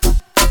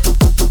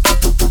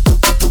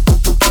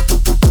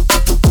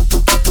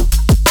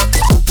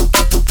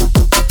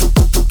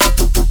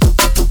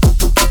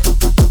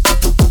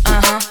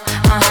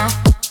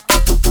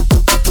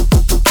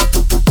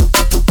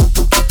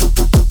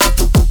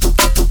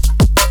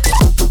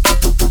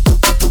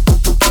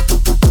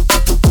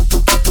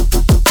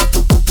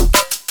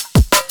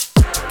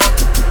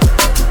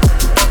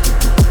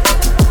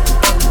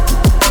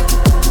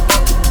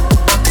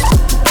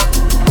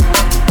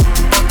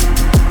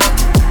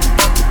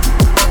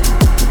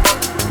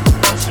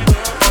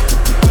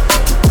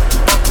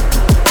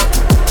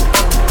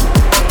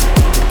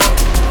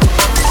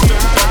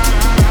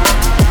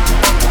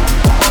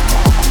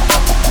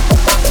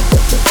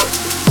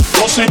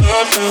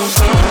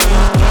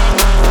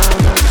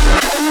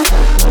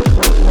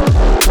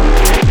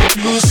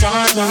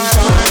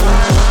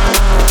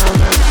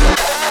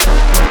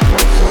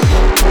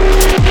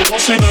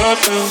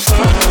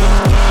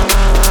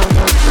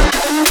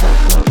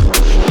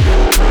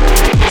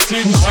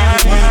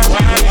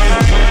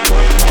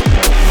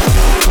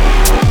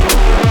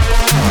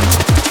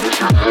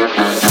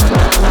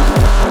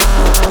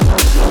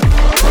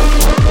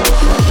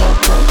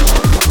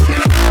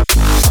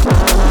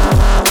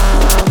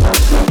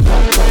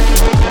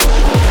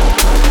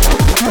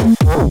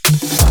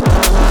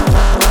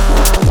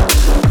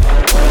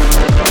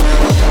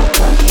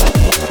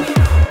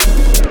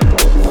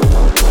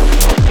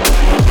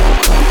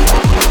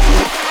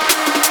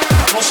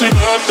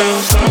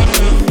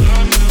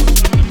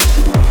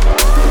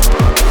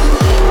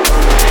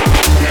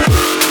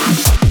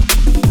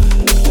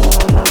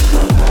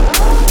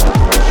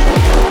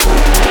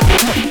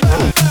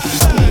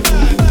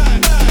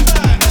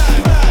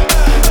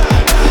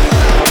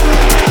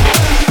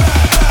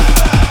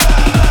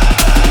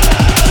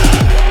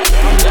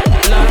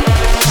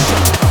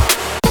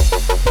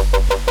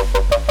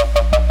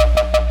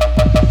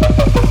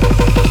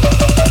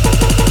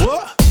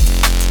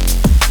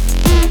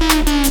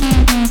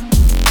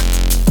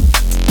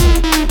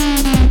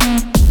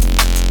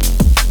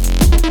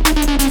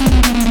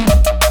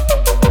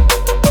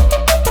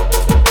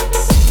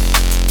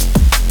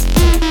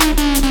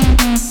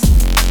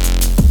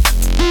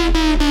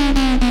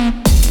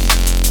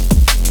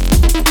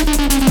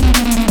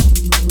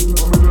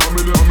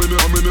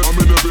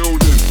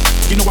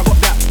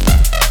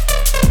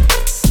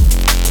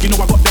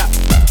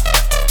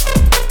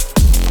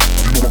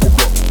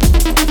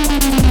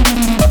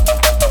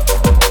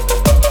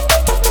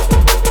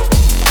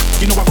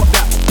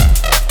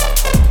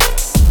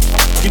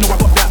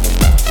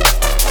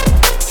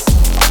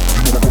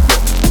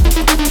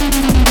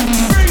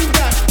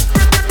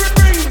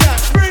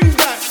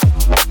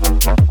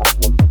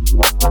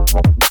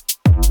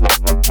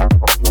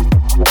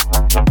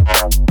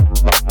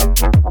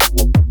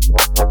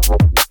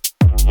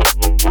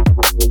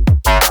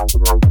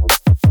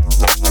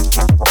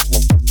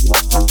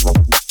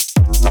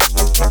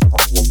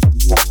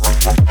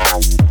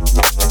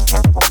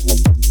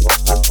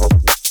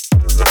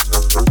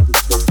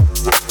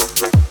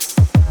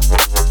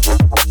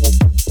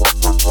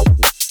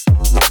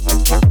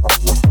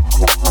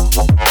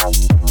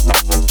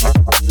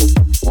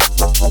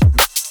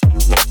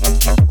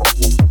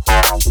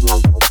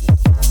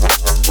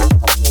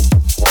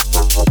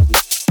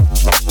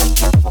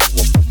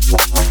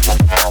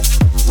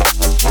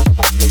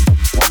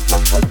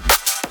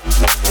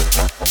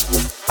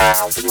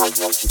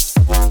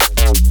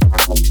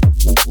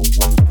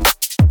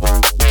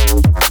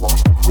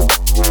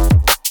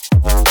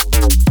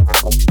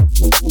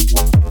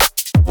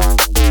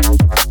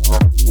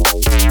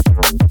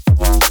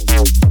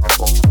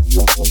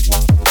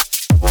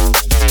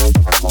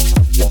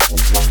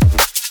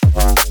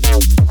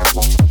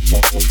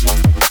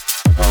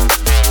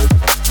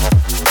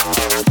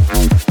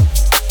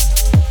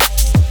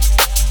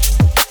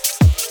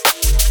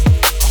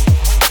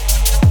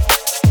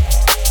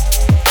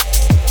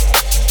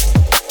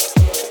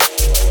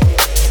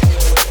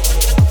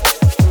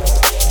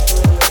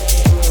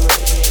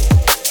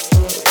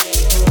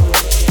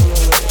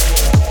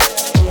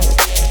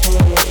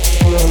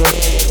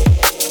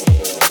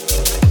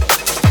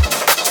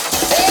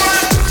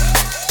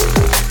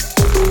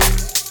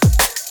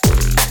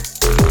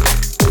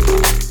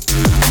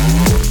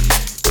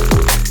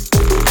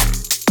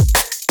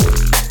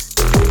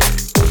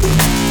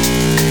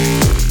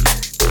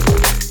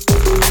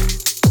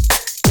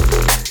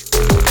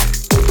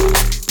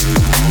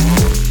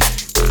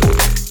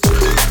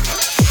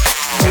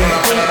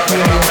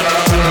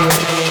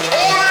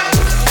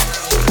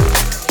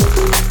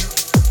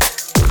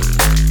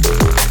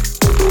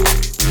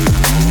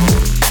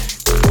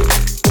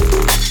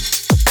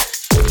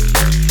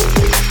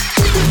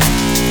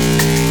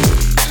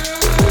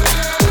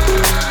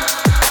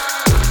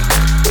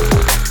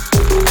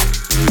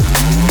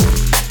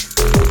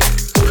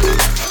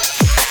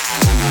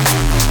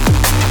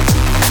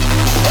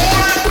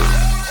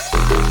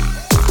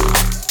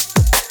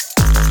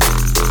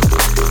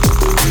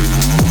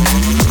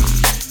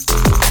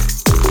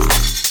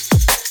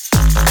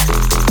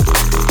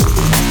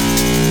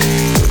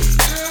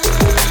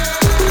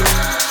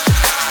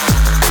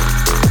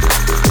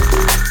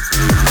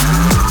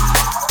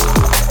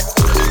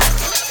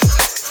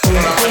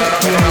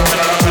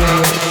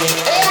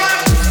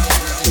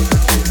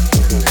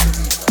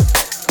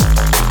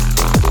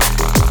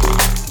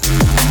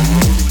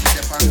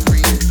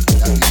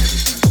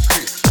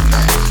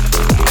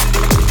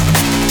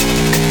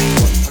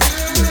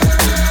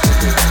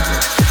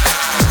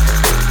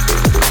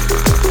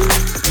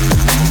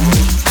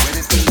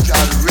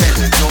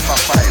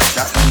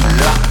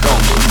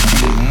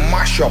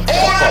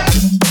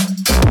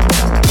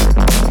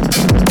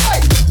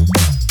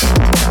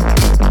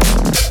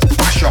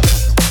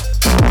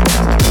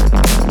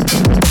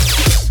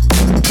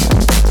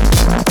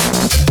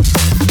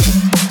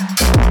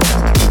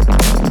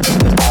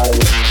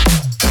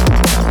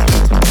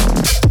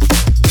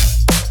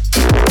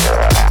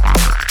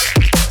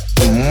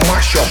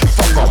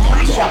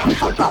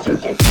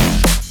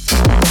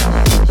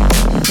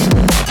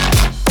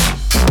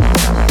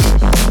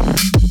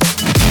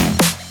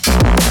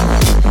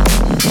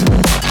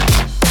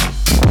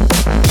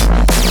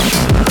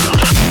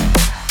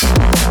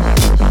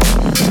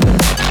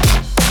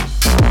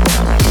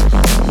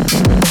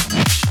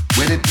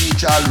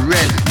 all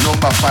red,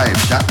 number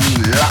 5, that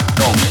means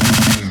lockdown.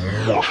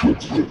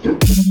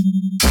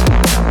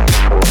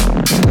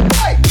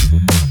 Hey.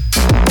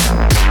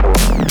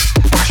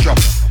 Mash up.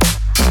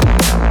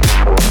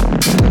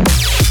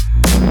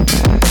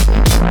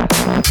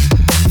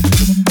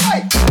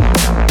 Hey.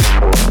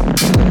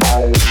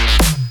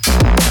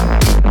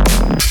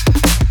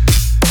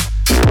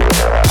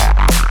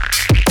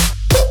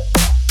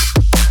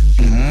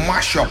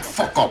 Mash up,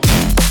 fuck up.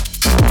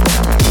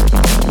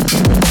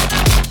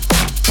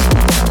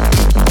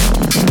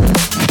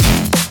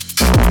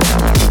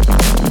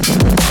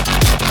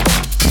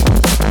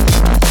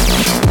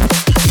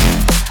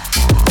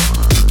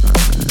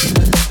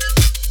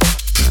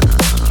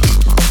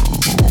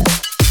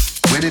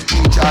 When the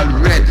teach all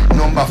red,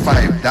 number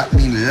 5, that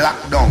means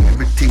lockdown.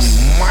 Everything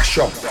mash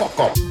up, fuck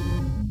up.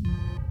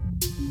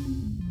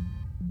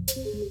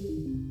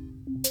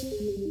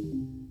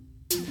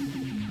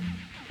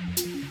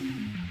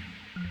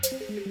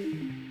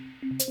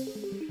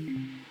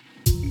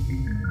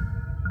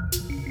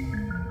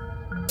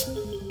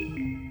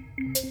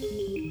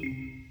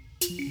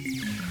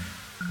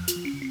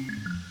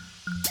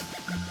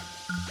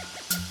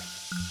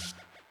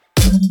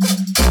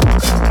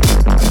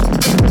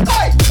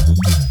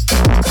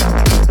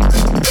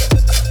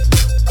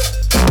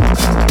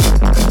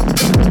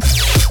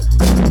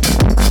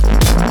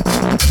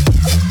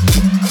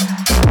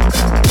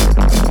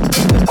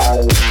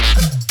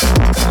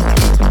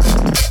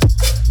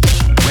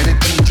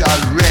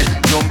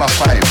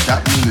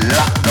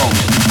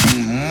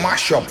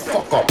 Up,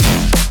 fuck up.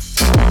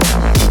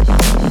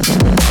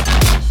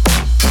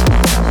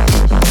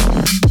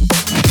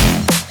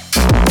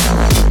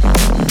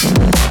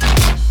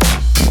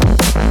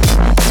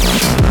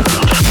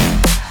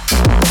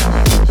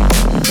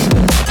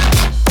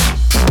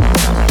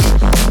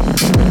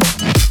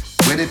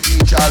 When the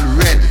teach all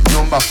red,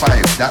 number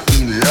 5, that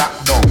means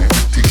lockdown.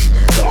 Everything.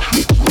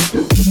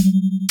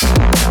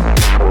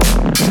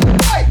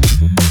 Hey.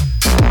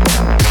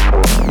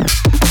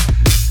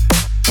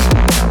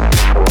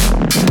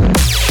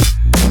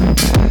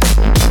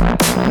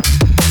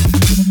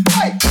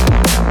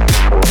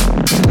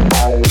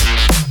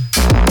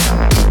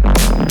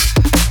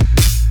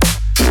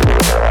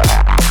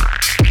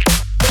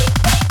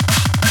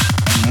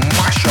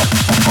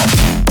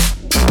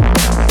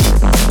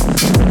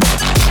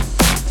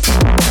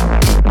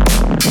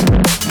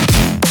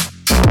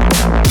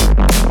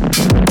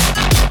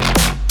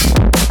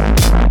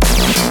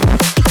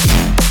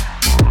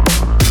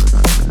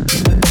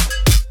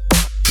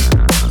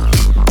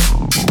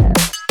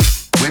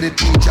 When the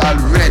teach all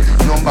red,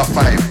 number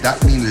 5,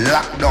 that means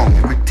lockdown.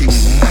 Everything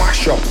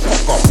mash up,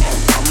 fuck up.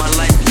 All my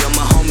life, you're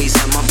my homies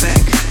at my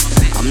back.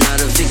 I'm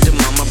not a victim,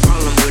 I'm a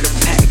problem with a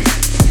pack.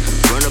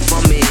 Run up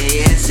on me and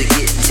your ass to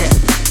get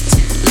tapped.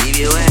 Leave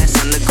your ass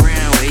on the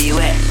ground, where you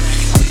at?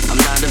 I'm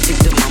not a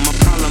victim, I'm a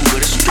problem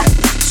with a strap.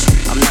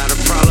 I'm not a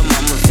problem,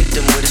 I'm a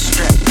victim with a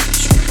strap.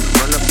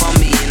 Run up on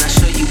me and I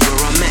show you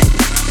where I'm at.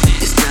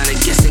 It's not a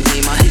guessing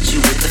game, I'll hit you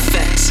with the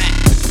facts.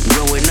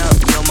 Growing up,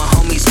 yo, my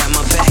homies had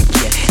my back,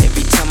 yeah.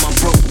 Every time I'm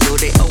broke, yo,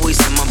 they always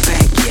had my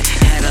back, yeah.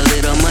 Had a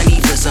little money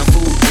for some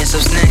food and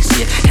some snacks,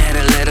 yeah. Had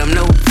to let them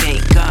know,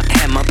 thank God,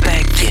 had my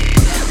back, yeah.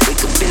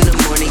 Wake up in the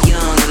morning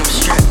young and I'm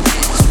strapped.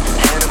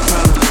 Had a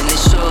problem and they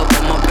show up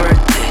on my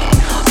birthday.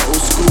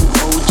 Old school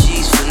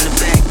OGs from the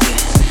back, yeah.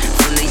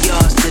 From the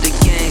yards to the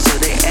gang, so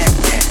they act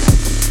that.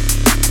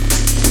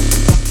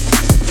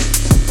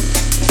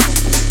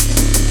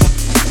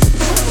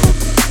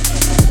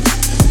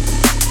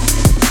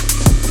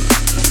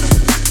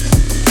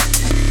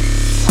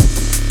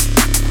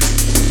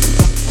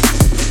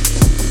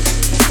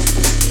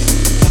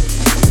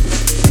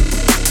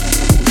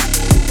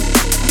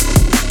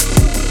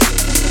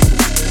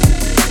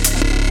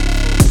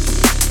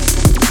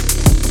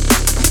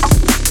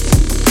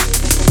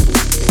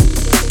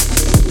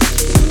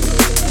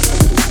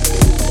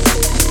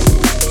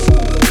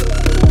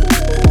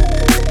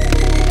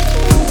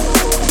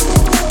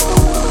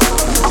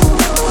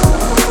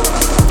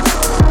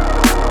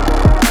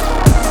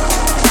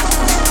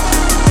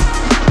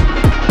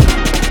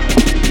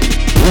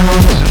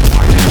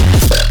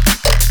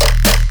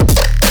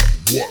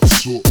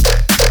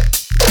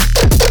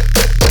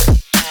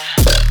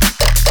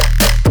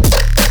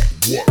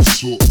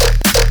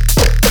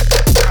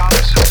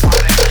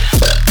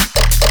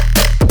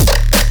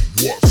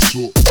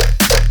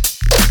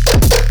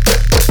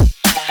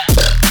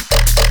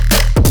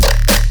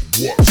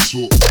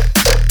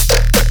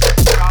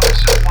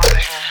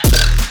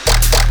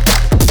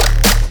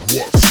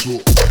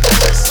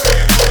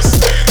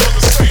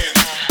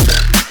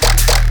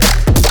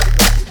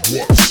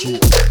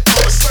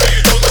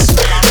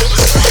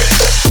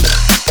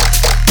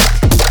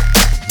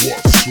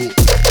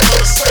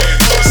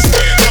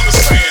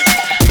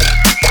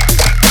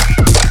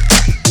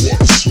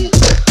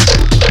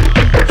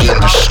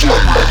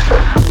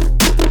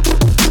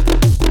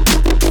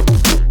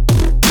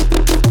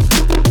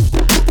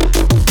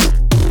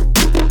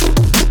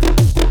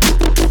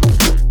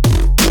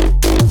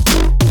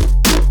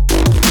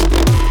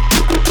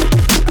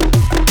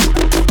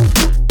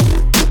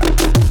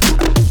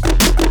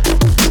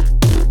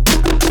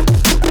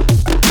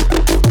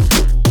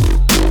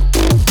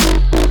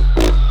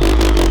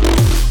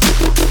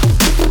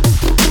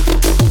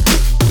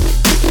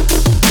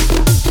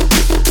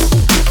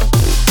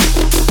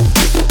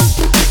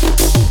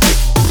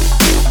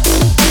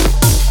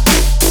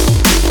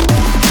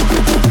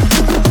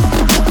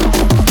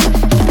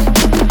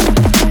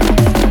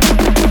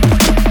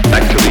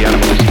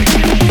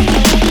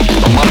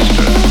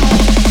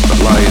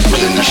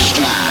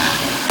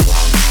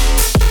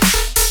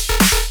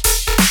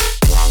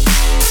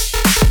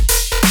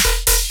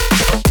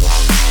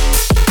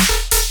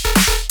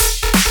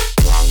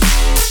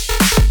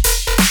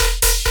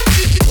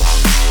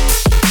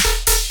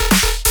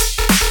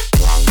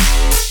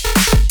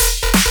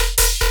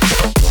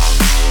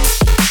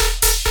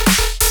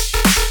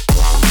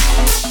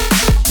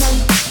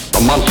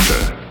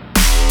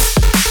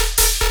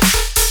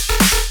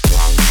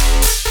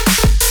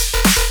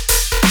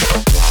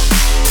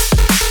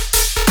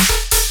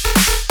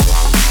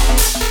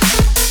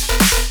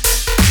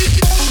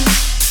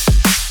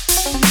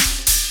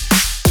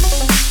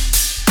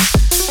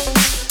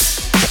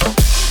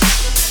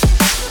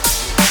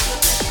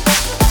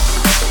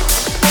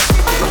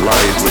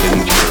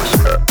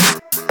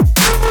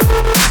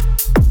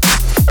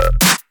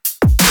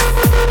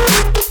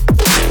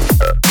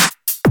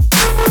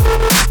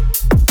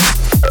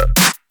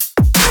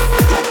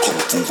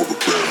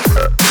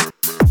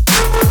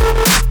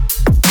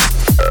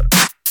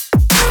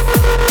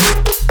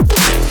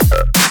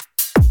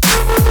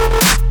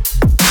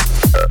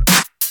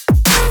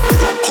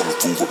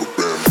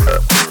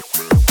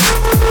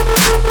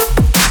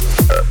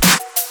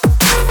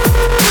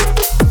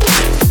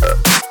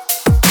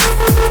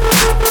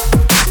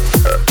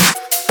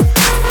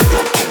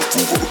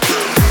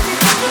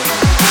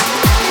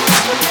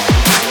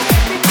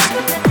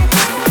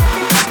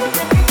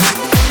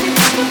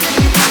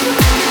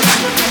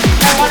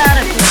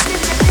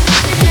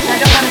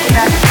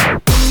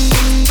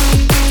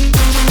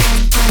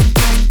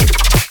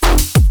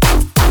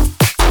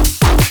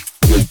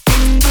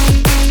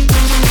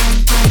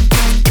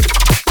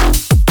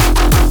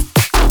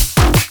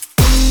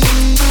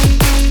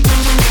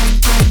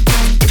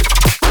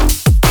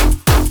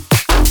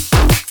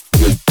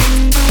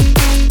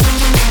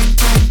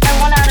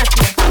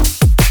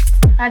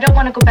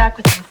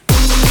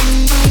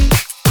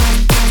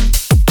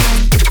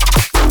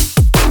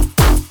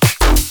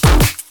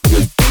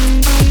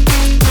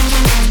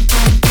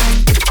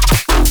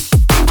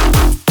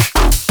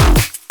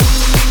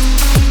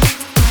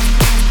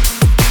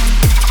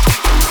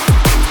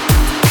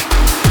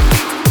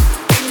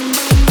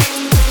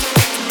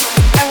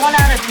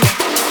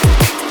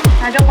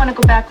 I don't want to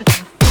go back with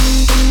you.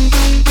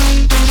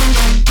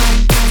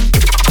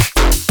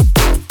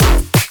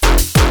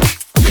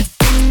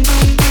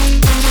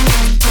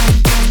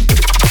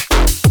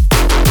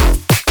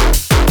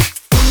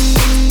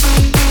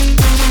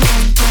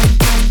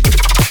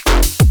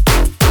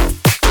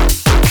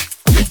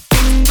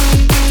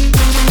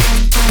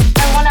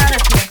 I want out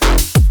of here.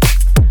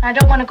 I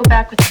don't want to go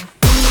back with you.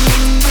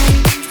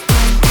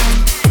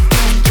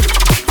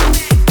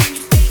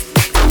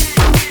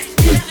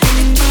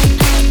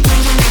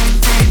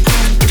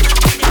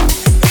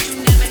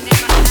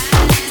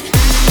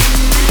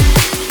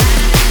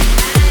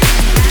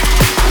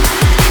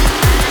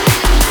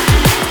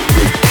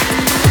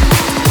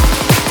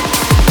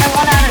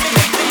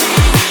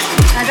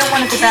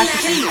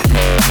 Back to you.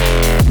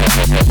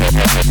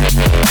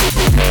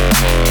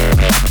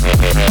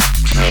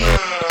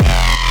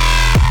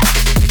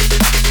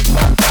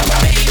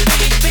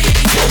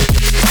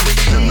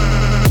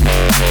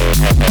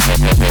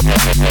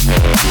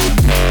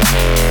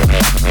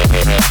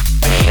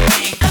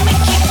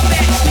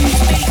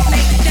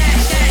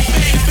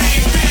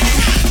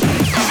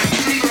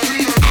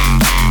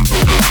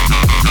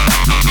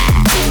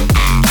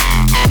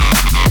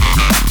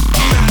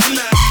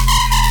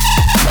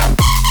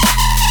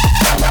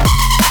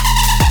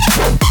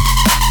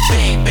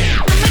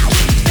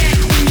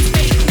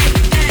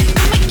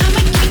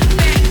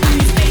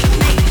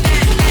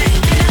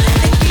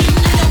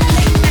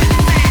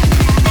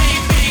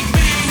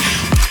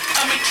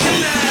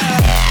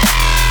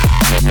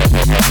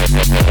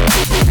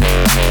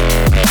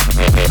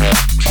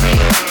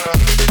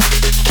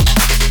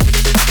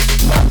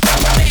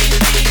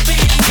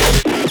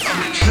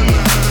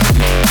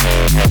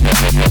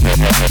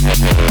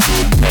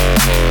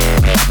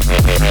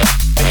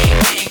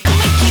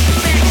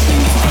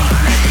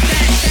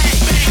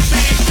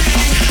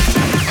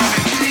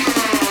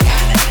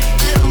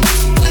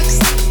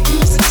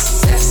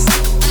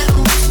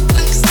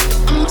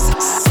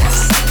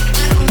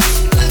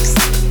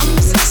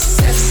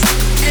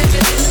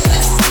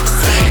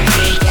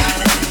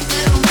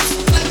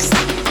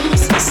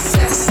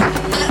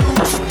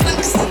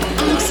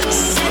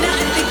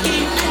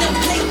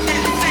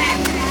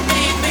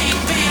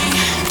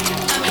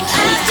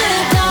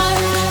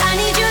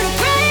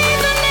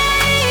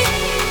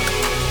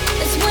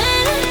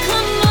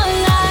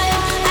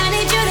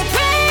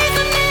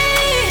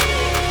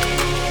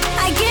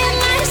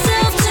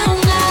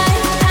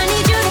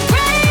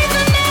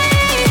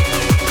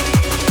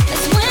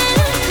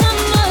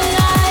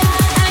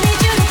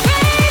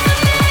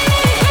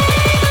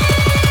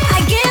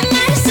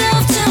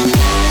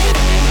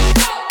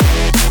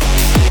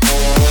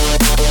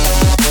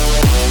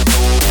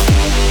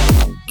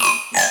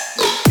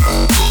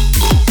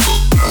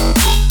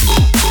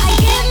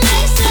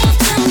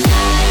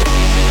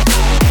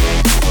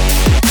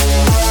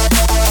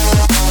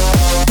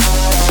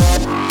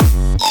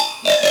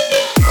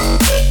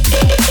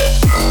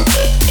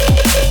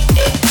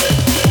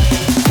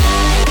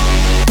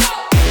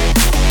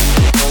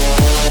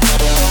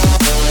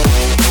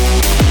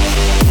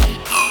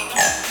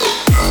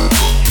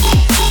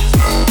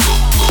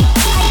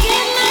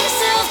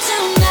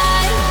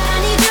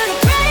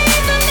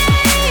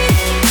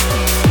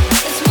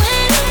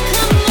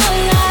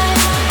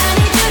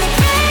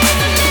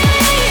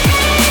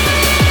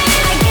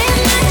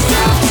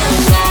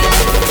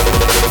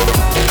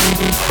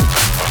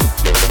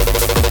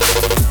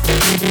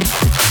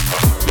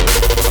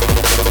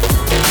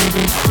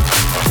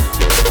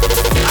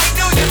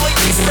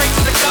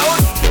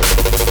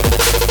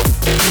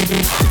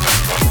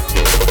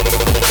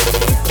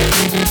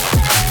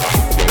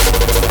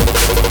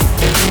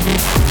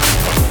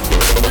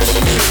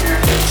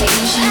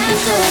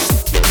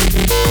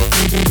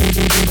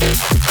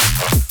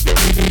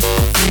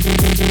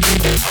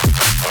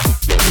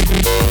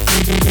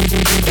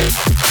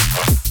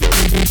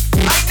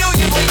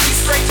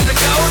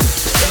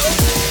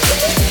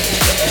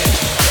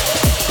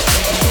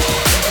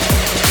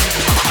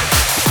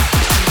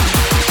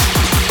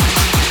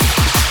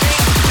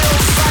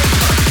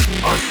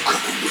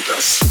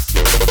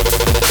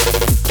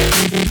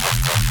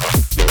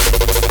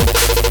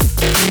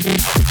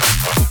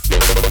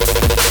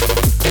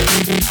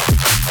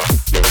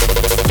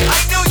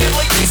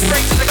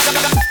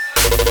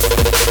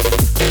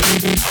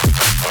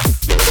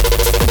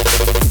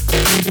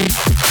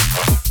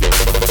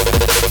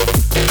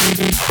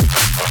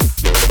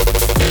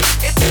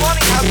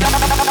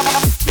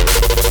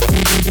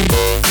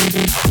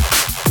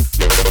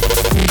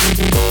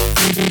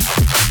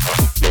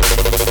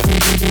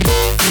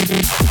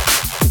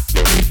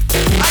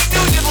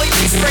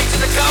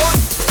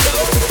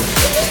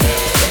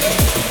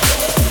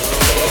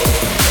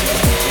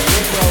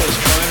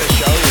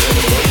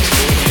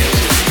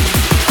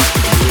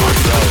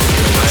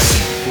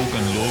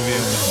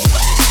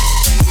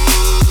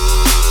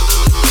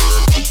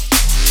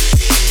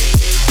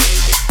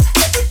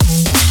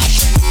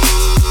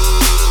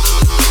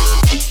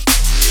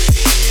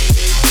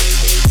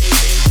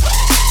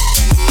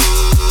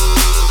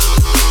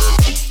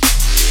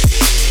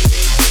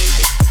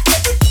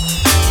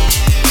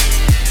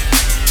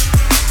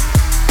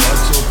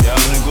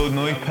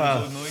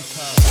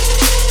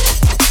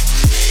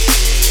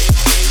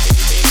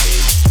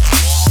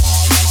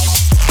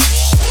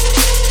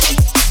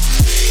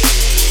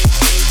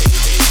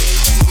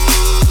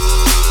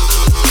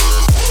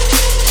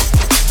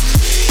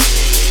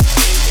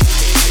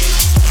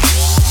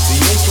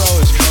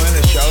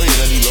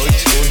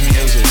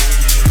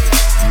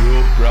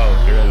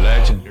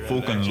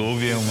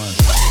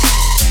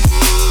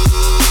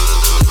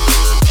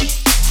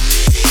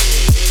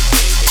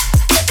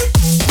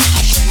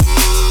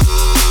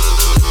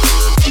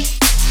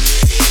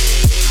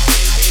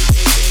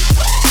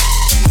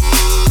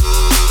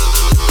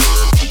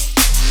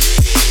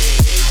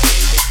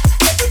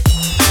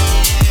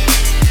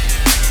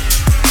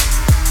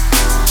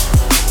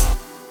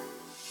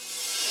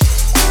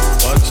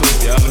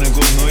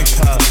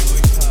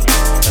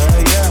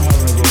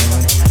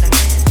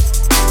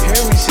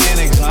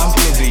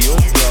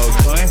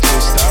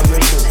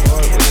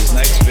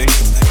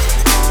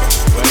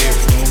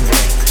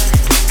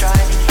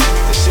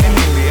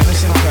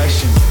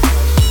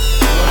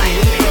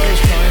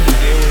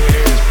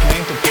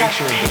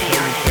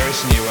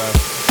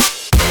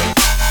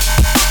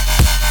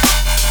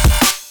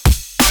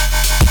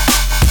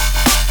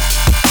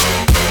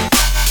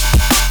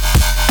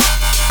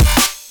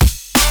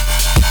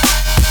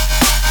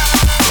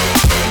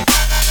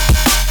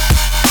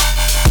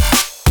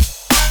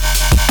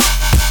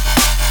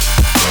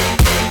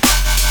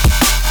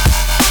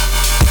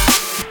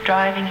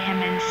 driving him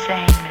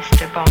insane,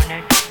 Mr.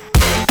 Bonnet.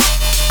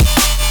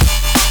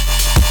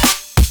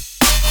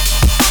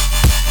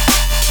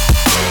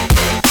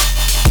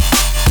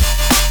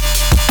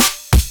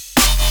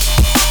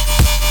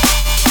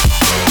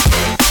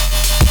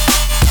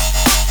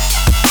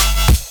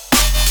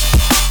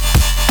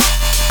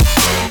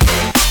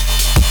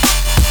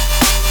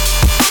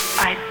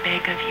 I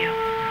beg of you,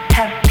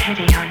 have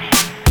pity on him.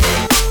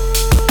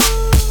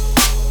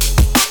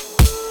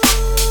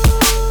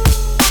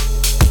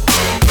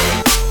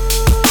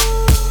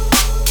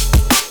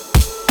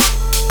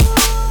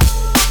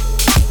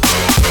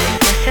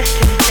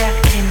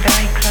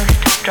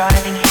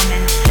 Driving him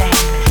insane,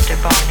 Mr.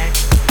 Bonnet.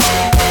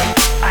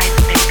 I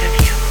beg of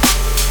you,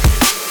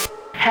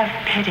 have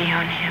pity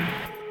on him.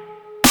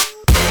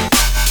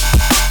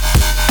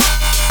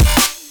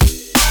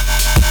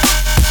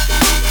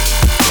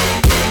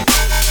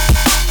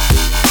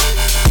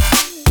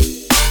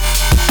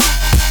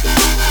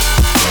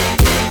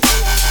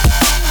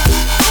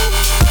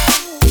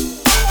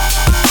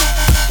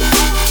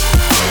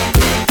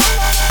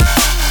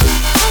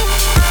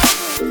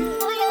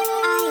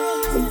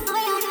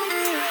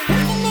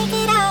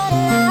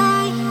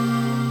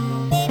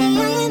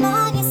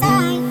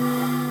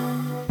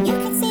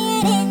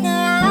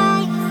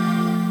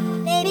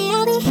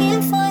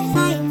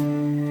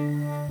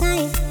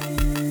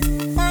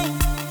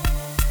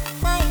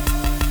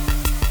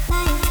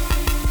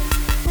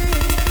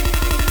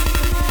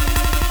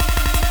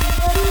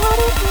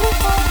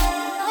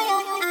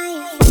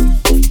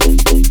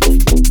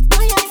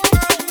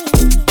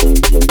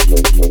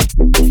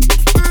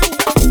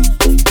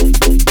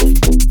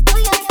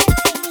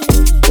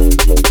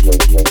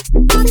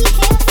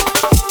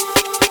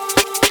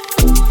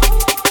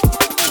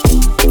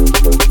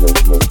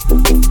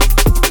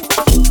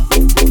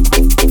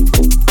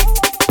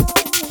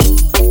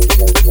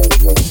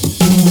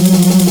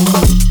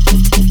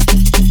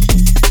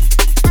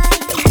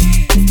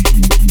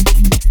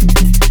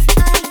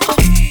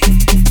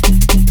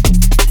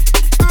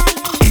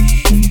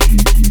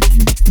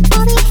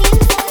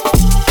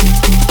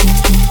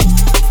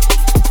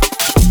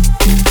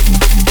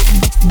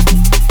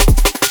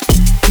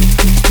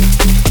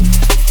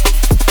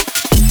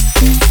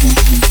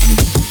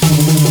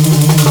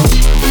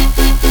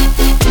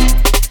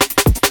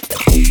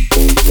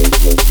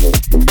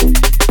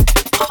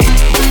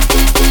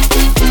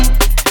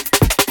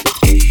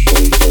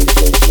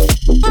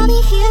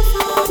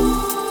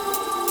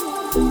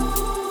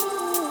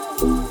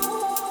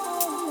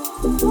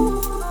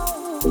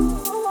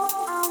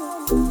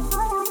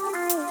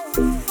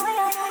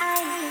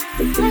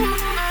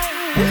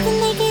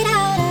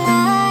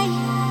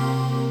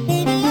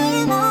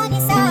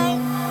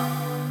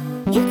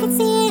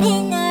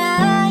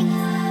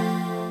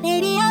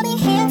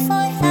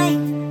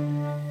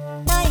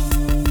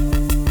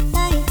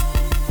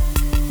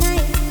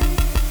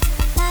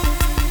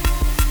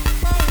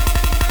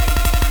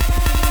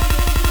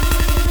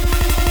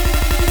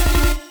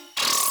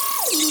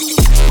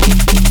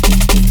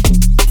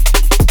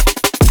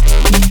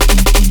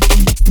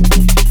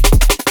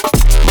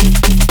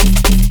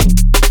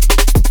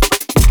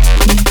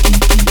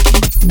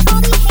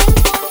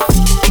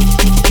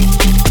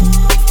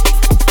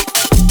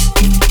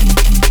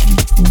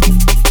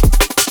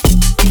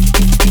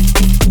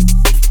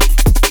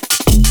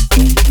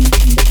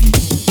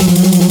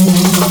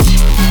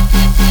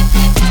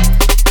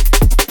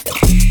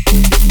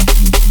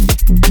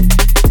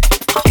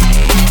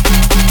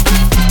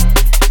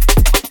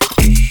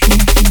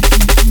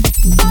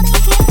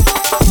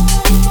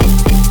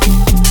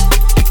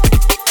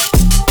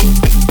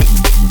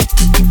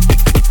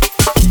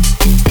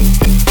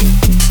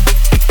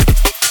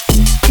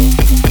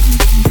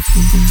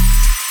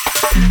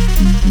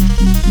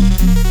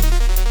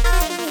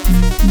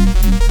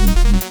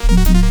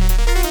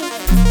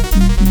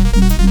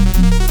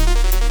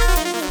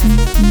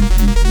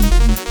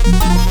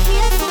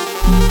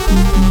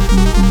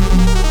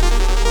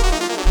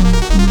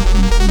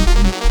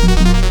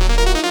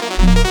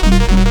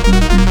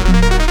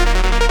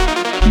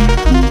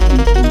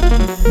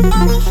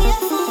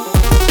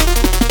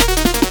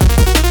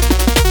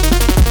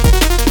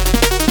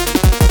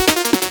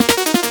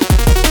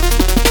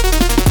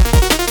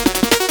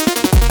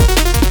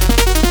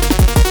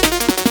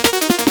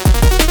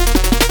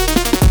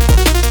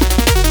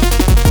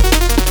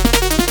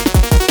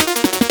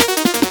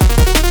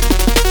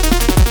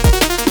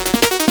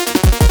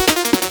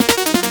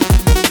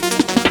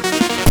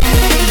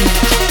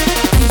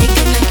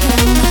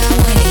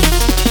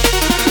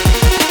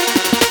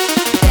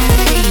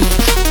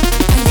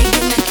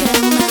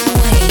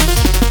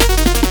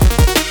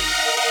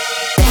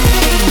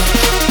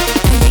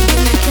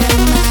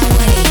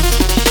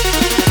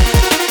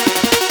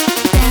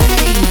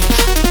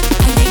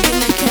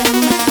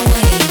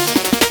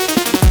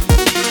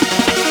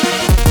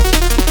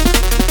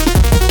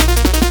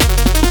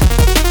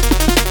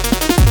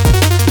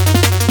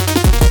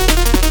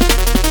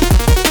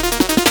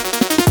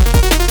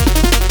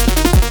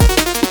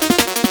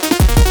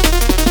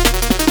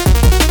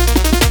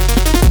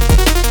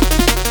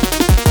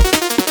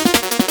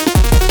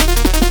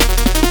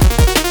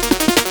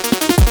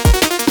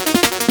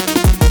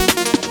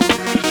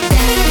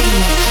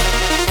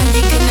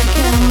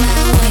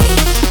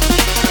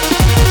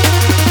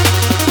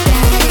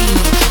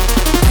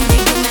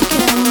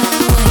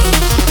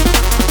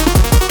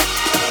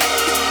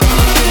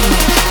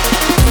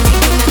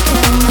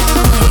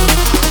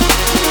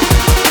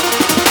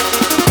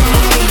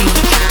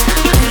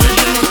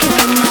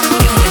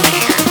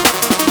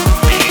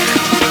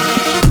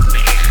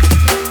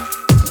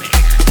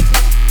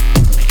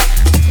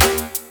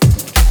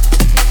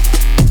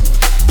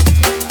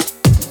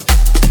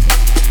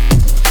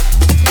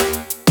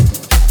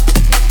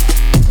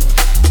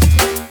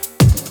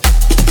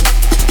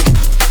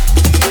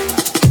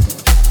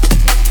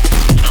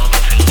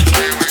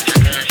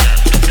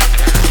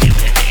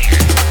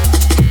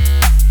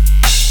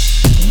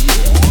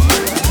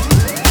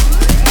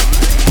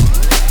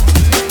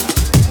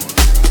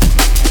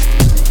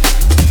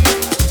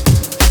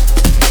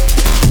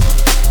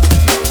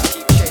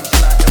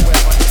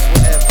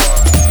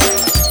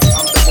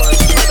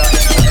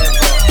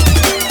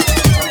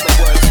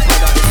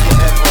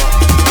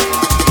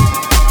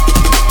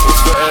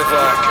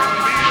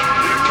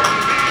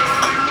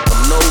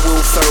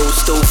 feral,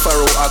 still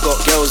feral. I got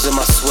girls in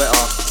my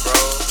sweater.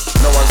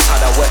 No one's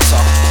had a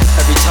wetter.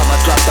 Every time I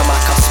grab the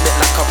mic, I spit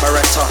like a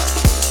Beretta.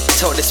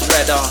 Tell this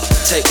redder,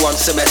 take one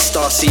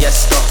semester,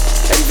 siesta.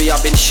 Envy,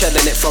 I've been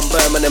shelling it from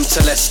Birmingham to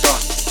Leicester.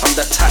 I'm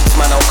the tax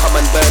man, I'll come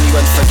and burn you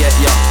and forget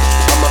ya.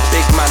 I'm a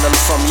big man and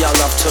from young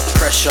I've took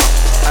pressure.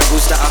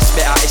 Angles that I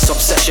spit out, it's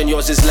obsession,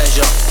 yours is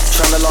leisure.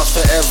 Tryna last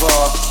forever,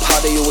 how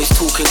they always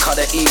talking, cut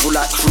they evil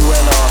like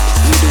Cruella.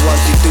 We the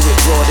ones who do it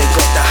raw, they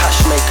got the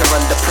hash maker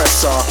and the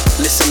presser.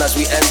 Listen as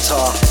we enter,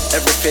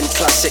 everything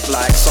classic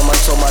like someone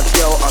told my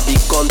girl I'll be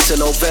gone to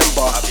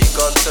November.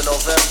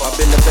 I've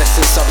been the best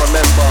since I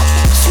remember.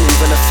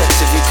 Smooth and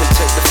effective, you can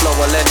take the flow,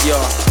 I'll lend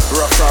ya.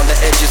 Rough round the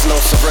edges, no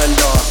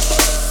surrender.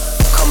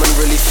 Come and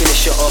really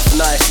finish it off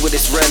nice with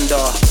this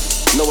render.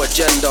 No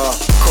agenda,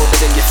 colder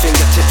than your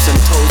fingertips and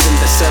toes in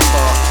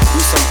December. Do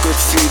some good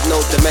food, no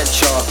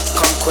dementia.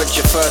 Come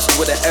quench your thirst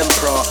with an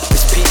emperor.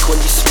 It's peak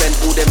when you spent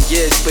all them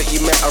years, but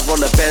you met her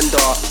on a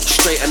bender.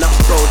 Straighten up,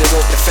 bro, they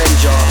won't defend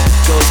ya.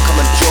 Girls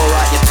come and draw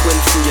out your twin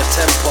through your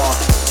temper.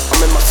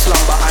 I'm in my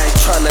slumber, I ain't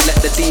tryna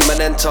let the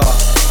demon enter.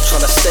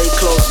 Tryna stay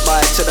close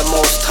by to the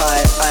most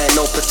high. I ain't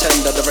no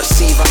pretender, the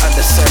receiver and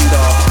the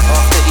sender.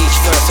 After each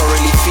verse I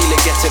really feel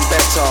it getting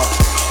better.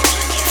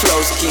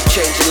 Flows keep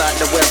changing like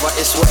the weather,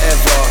 it's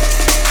whatever.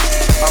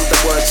 I'm the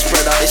word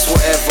spreader, it's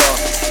whatever.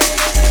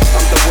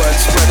 I'm the word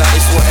spreader,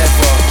 it's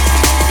whatever.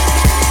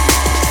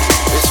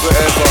 It's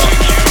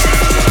forever.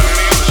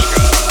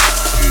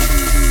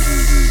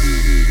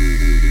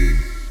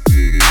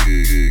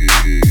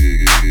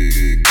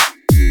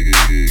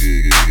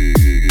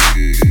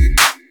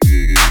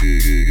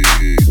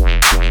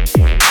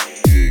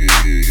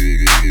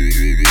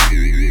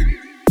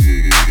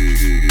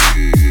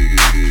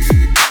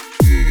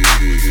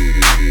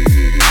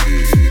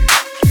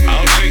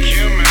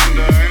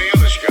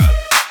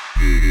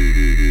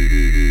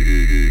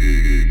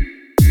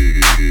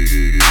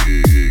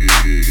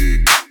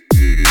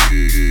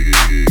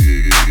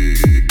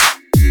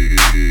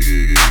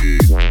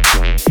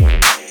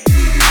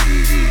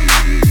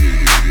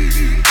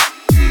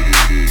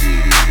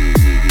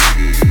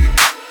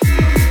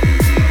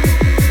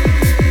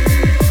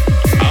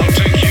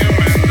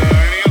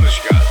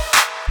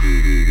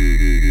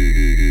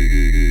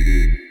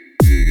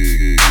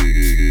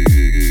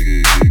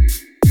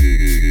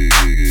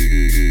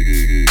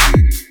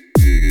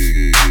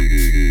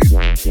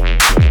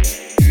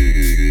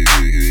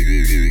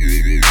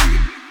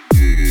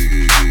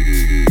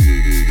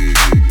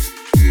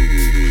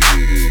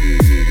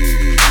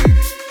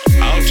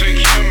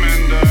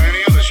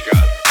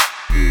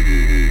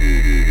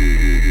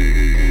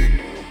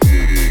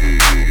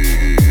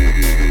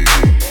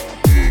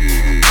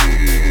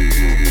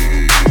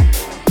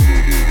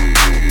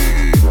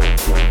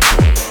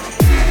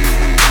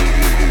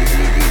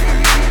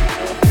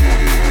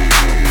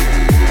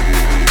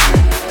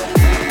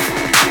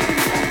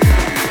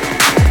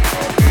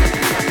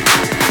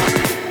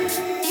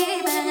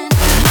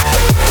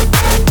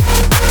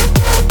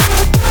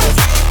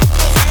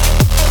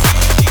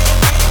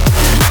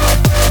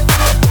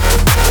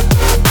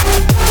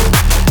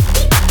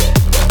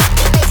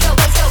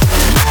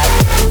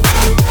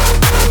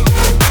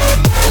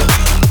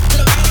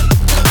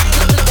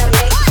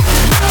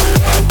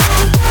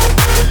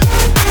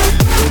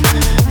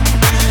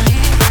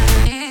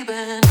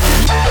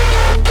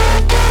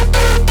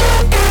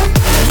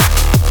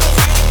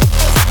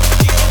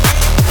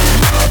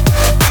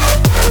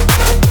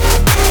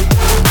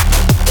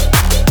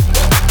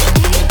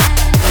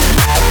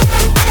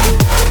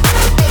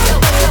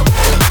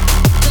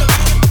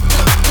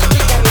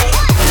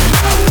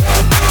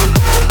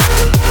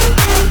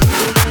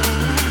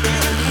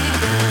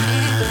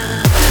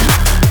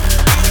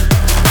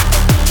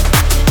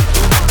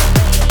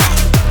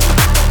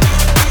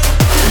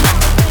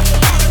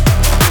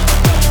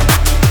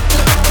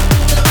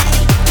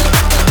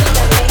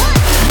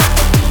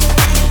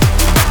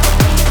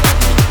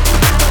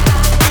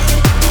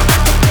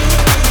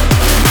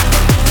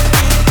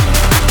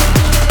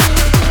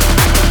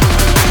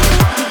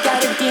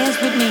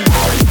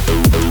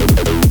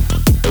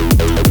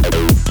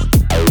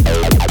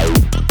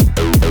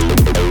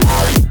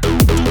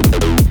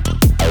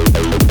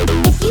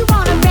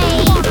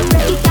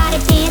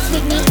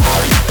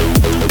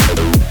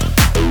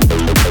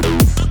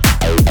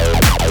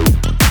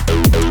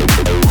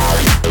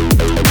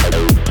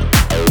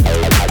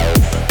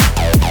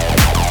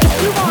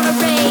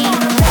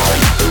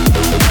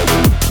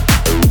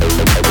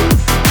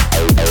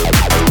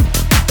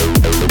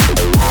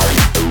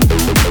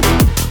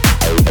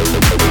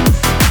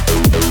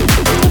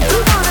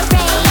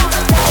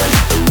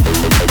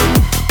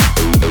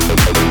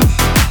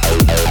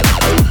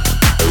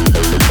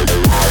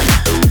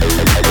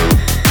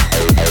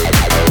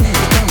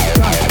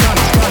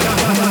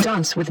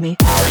 dance with me.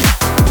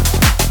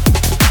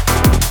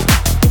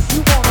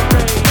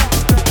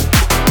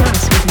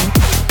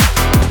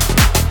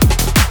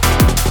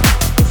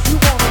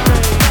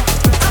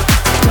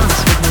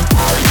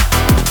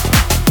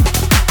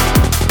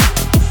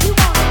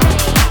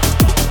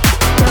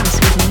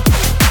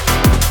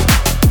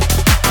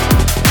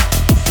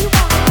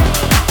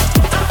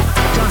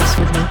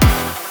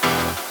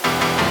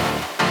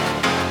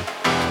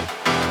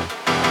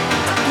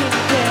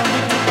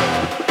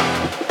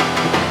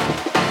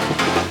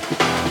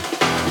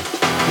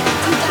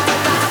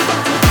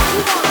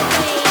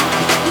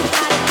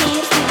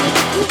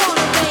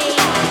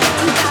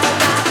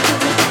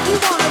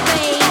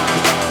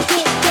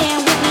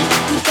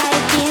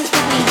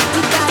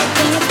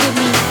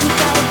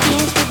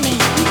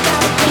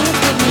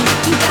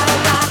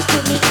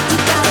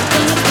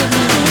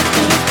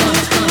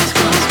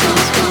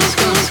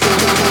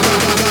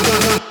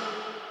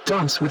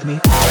 Dance with me.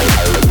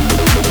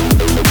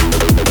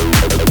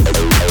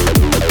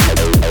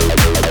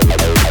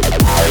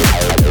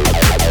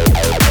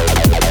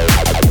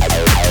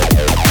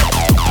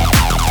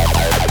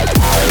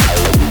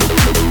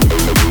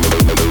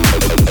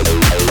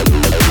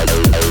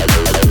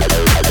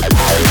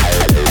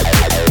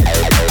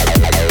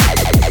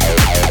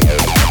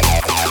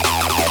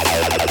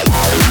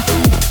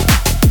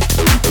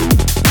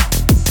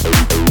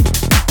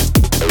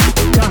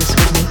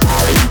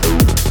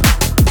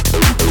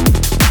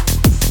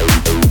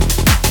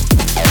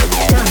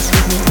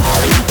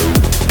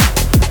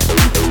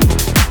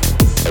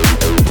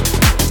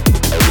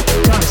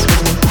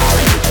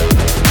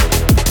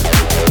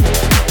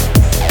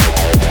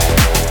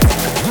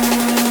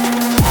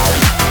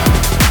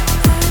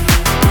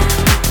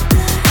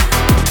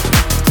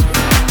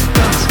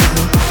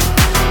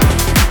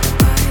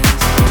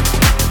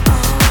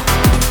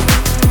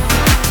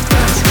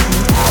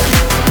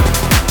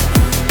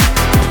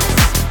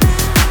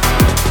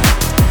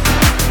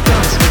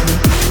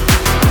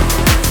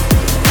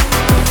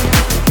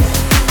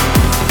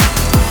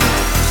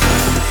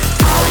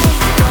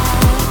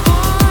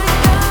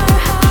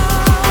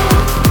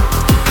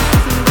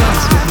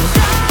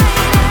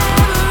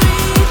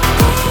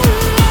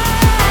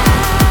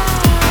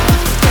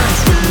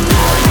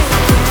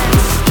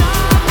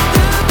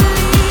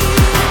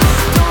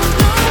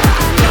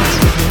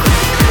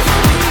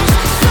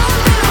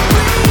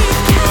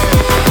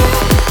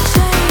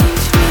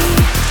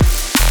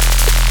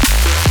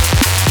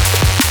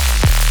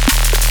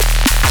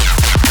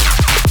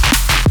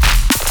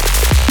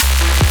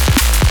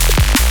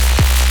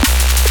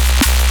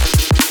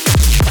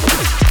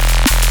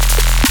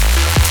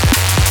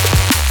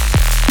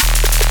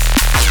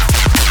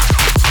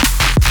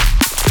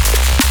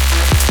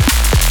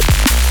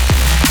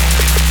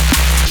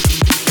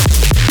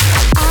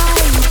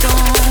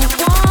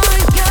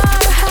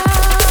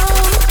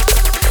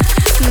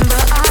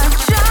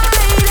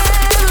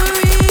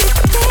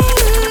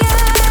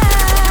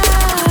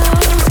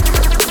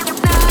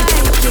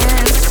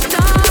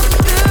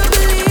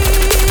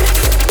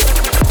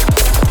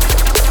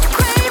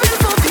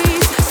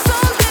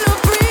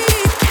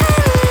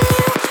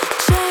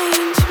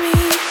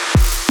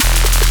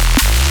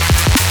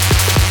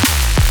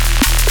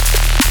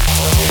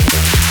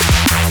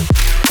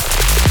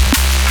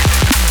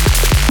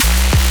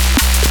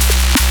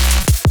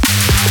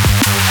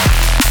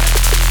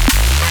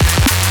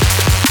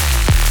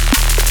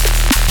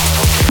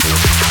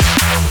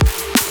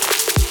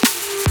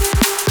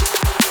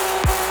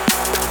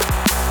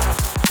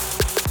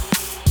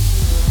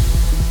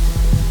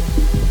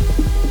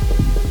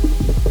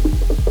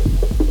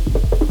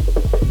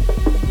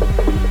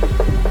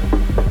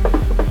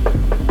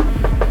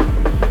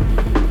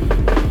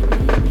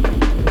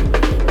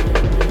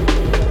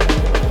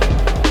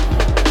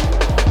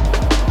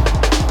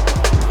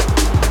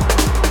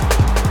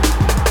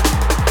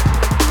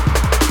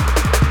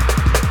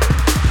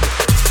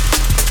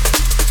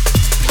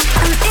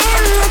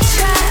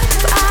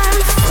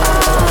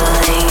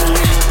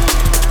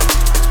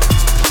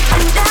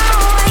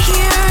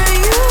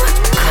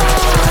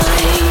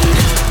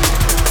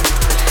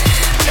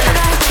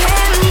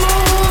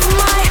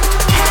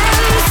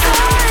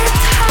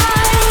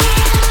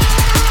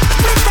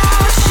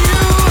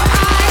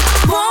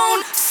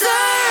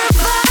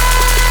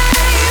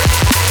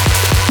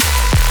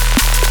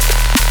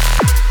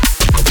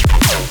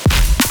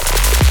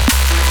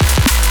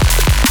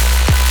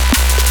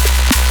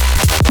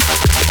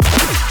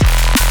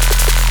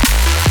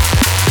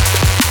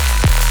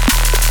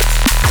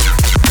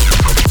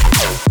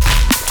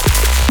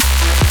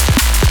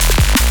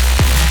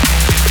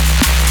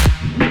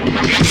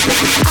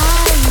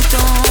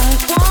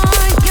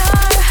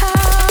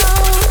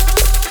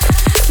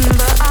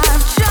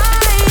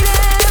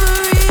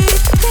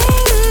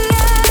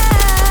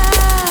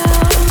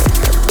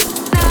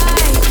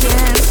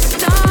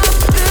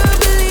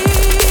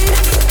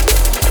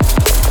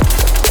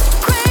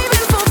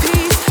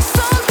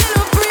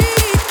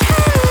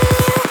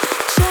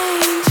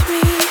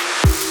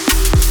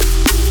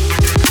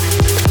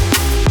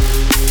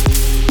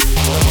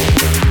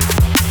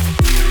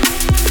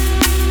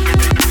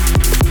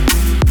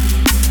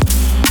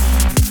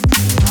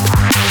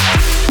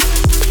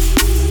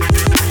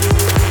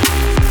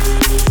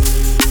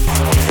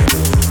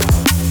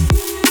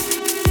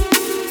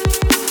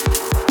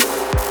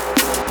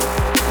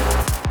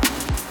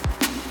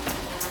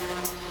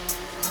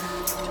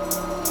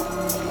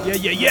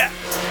 Yeah.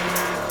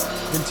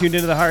 Been tuned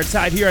into the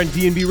Hardside here on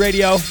DNB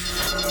Radio.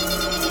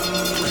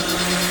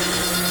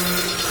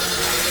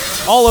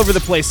 All over the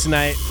place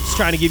tonight. Just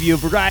trying to give you a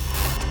variety.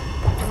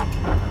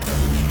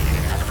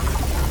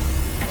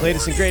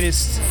 Latest and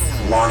greatest.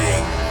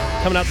 Warning.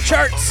 Coming out the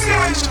charts.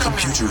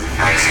 Computer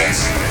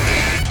access.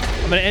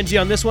 I'm going to end you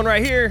on this one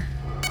right here.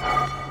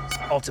 It's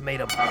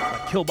Ultimatum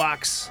by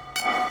Killbox.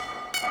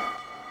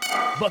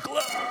 Buckle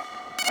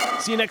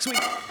up. See you next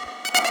week.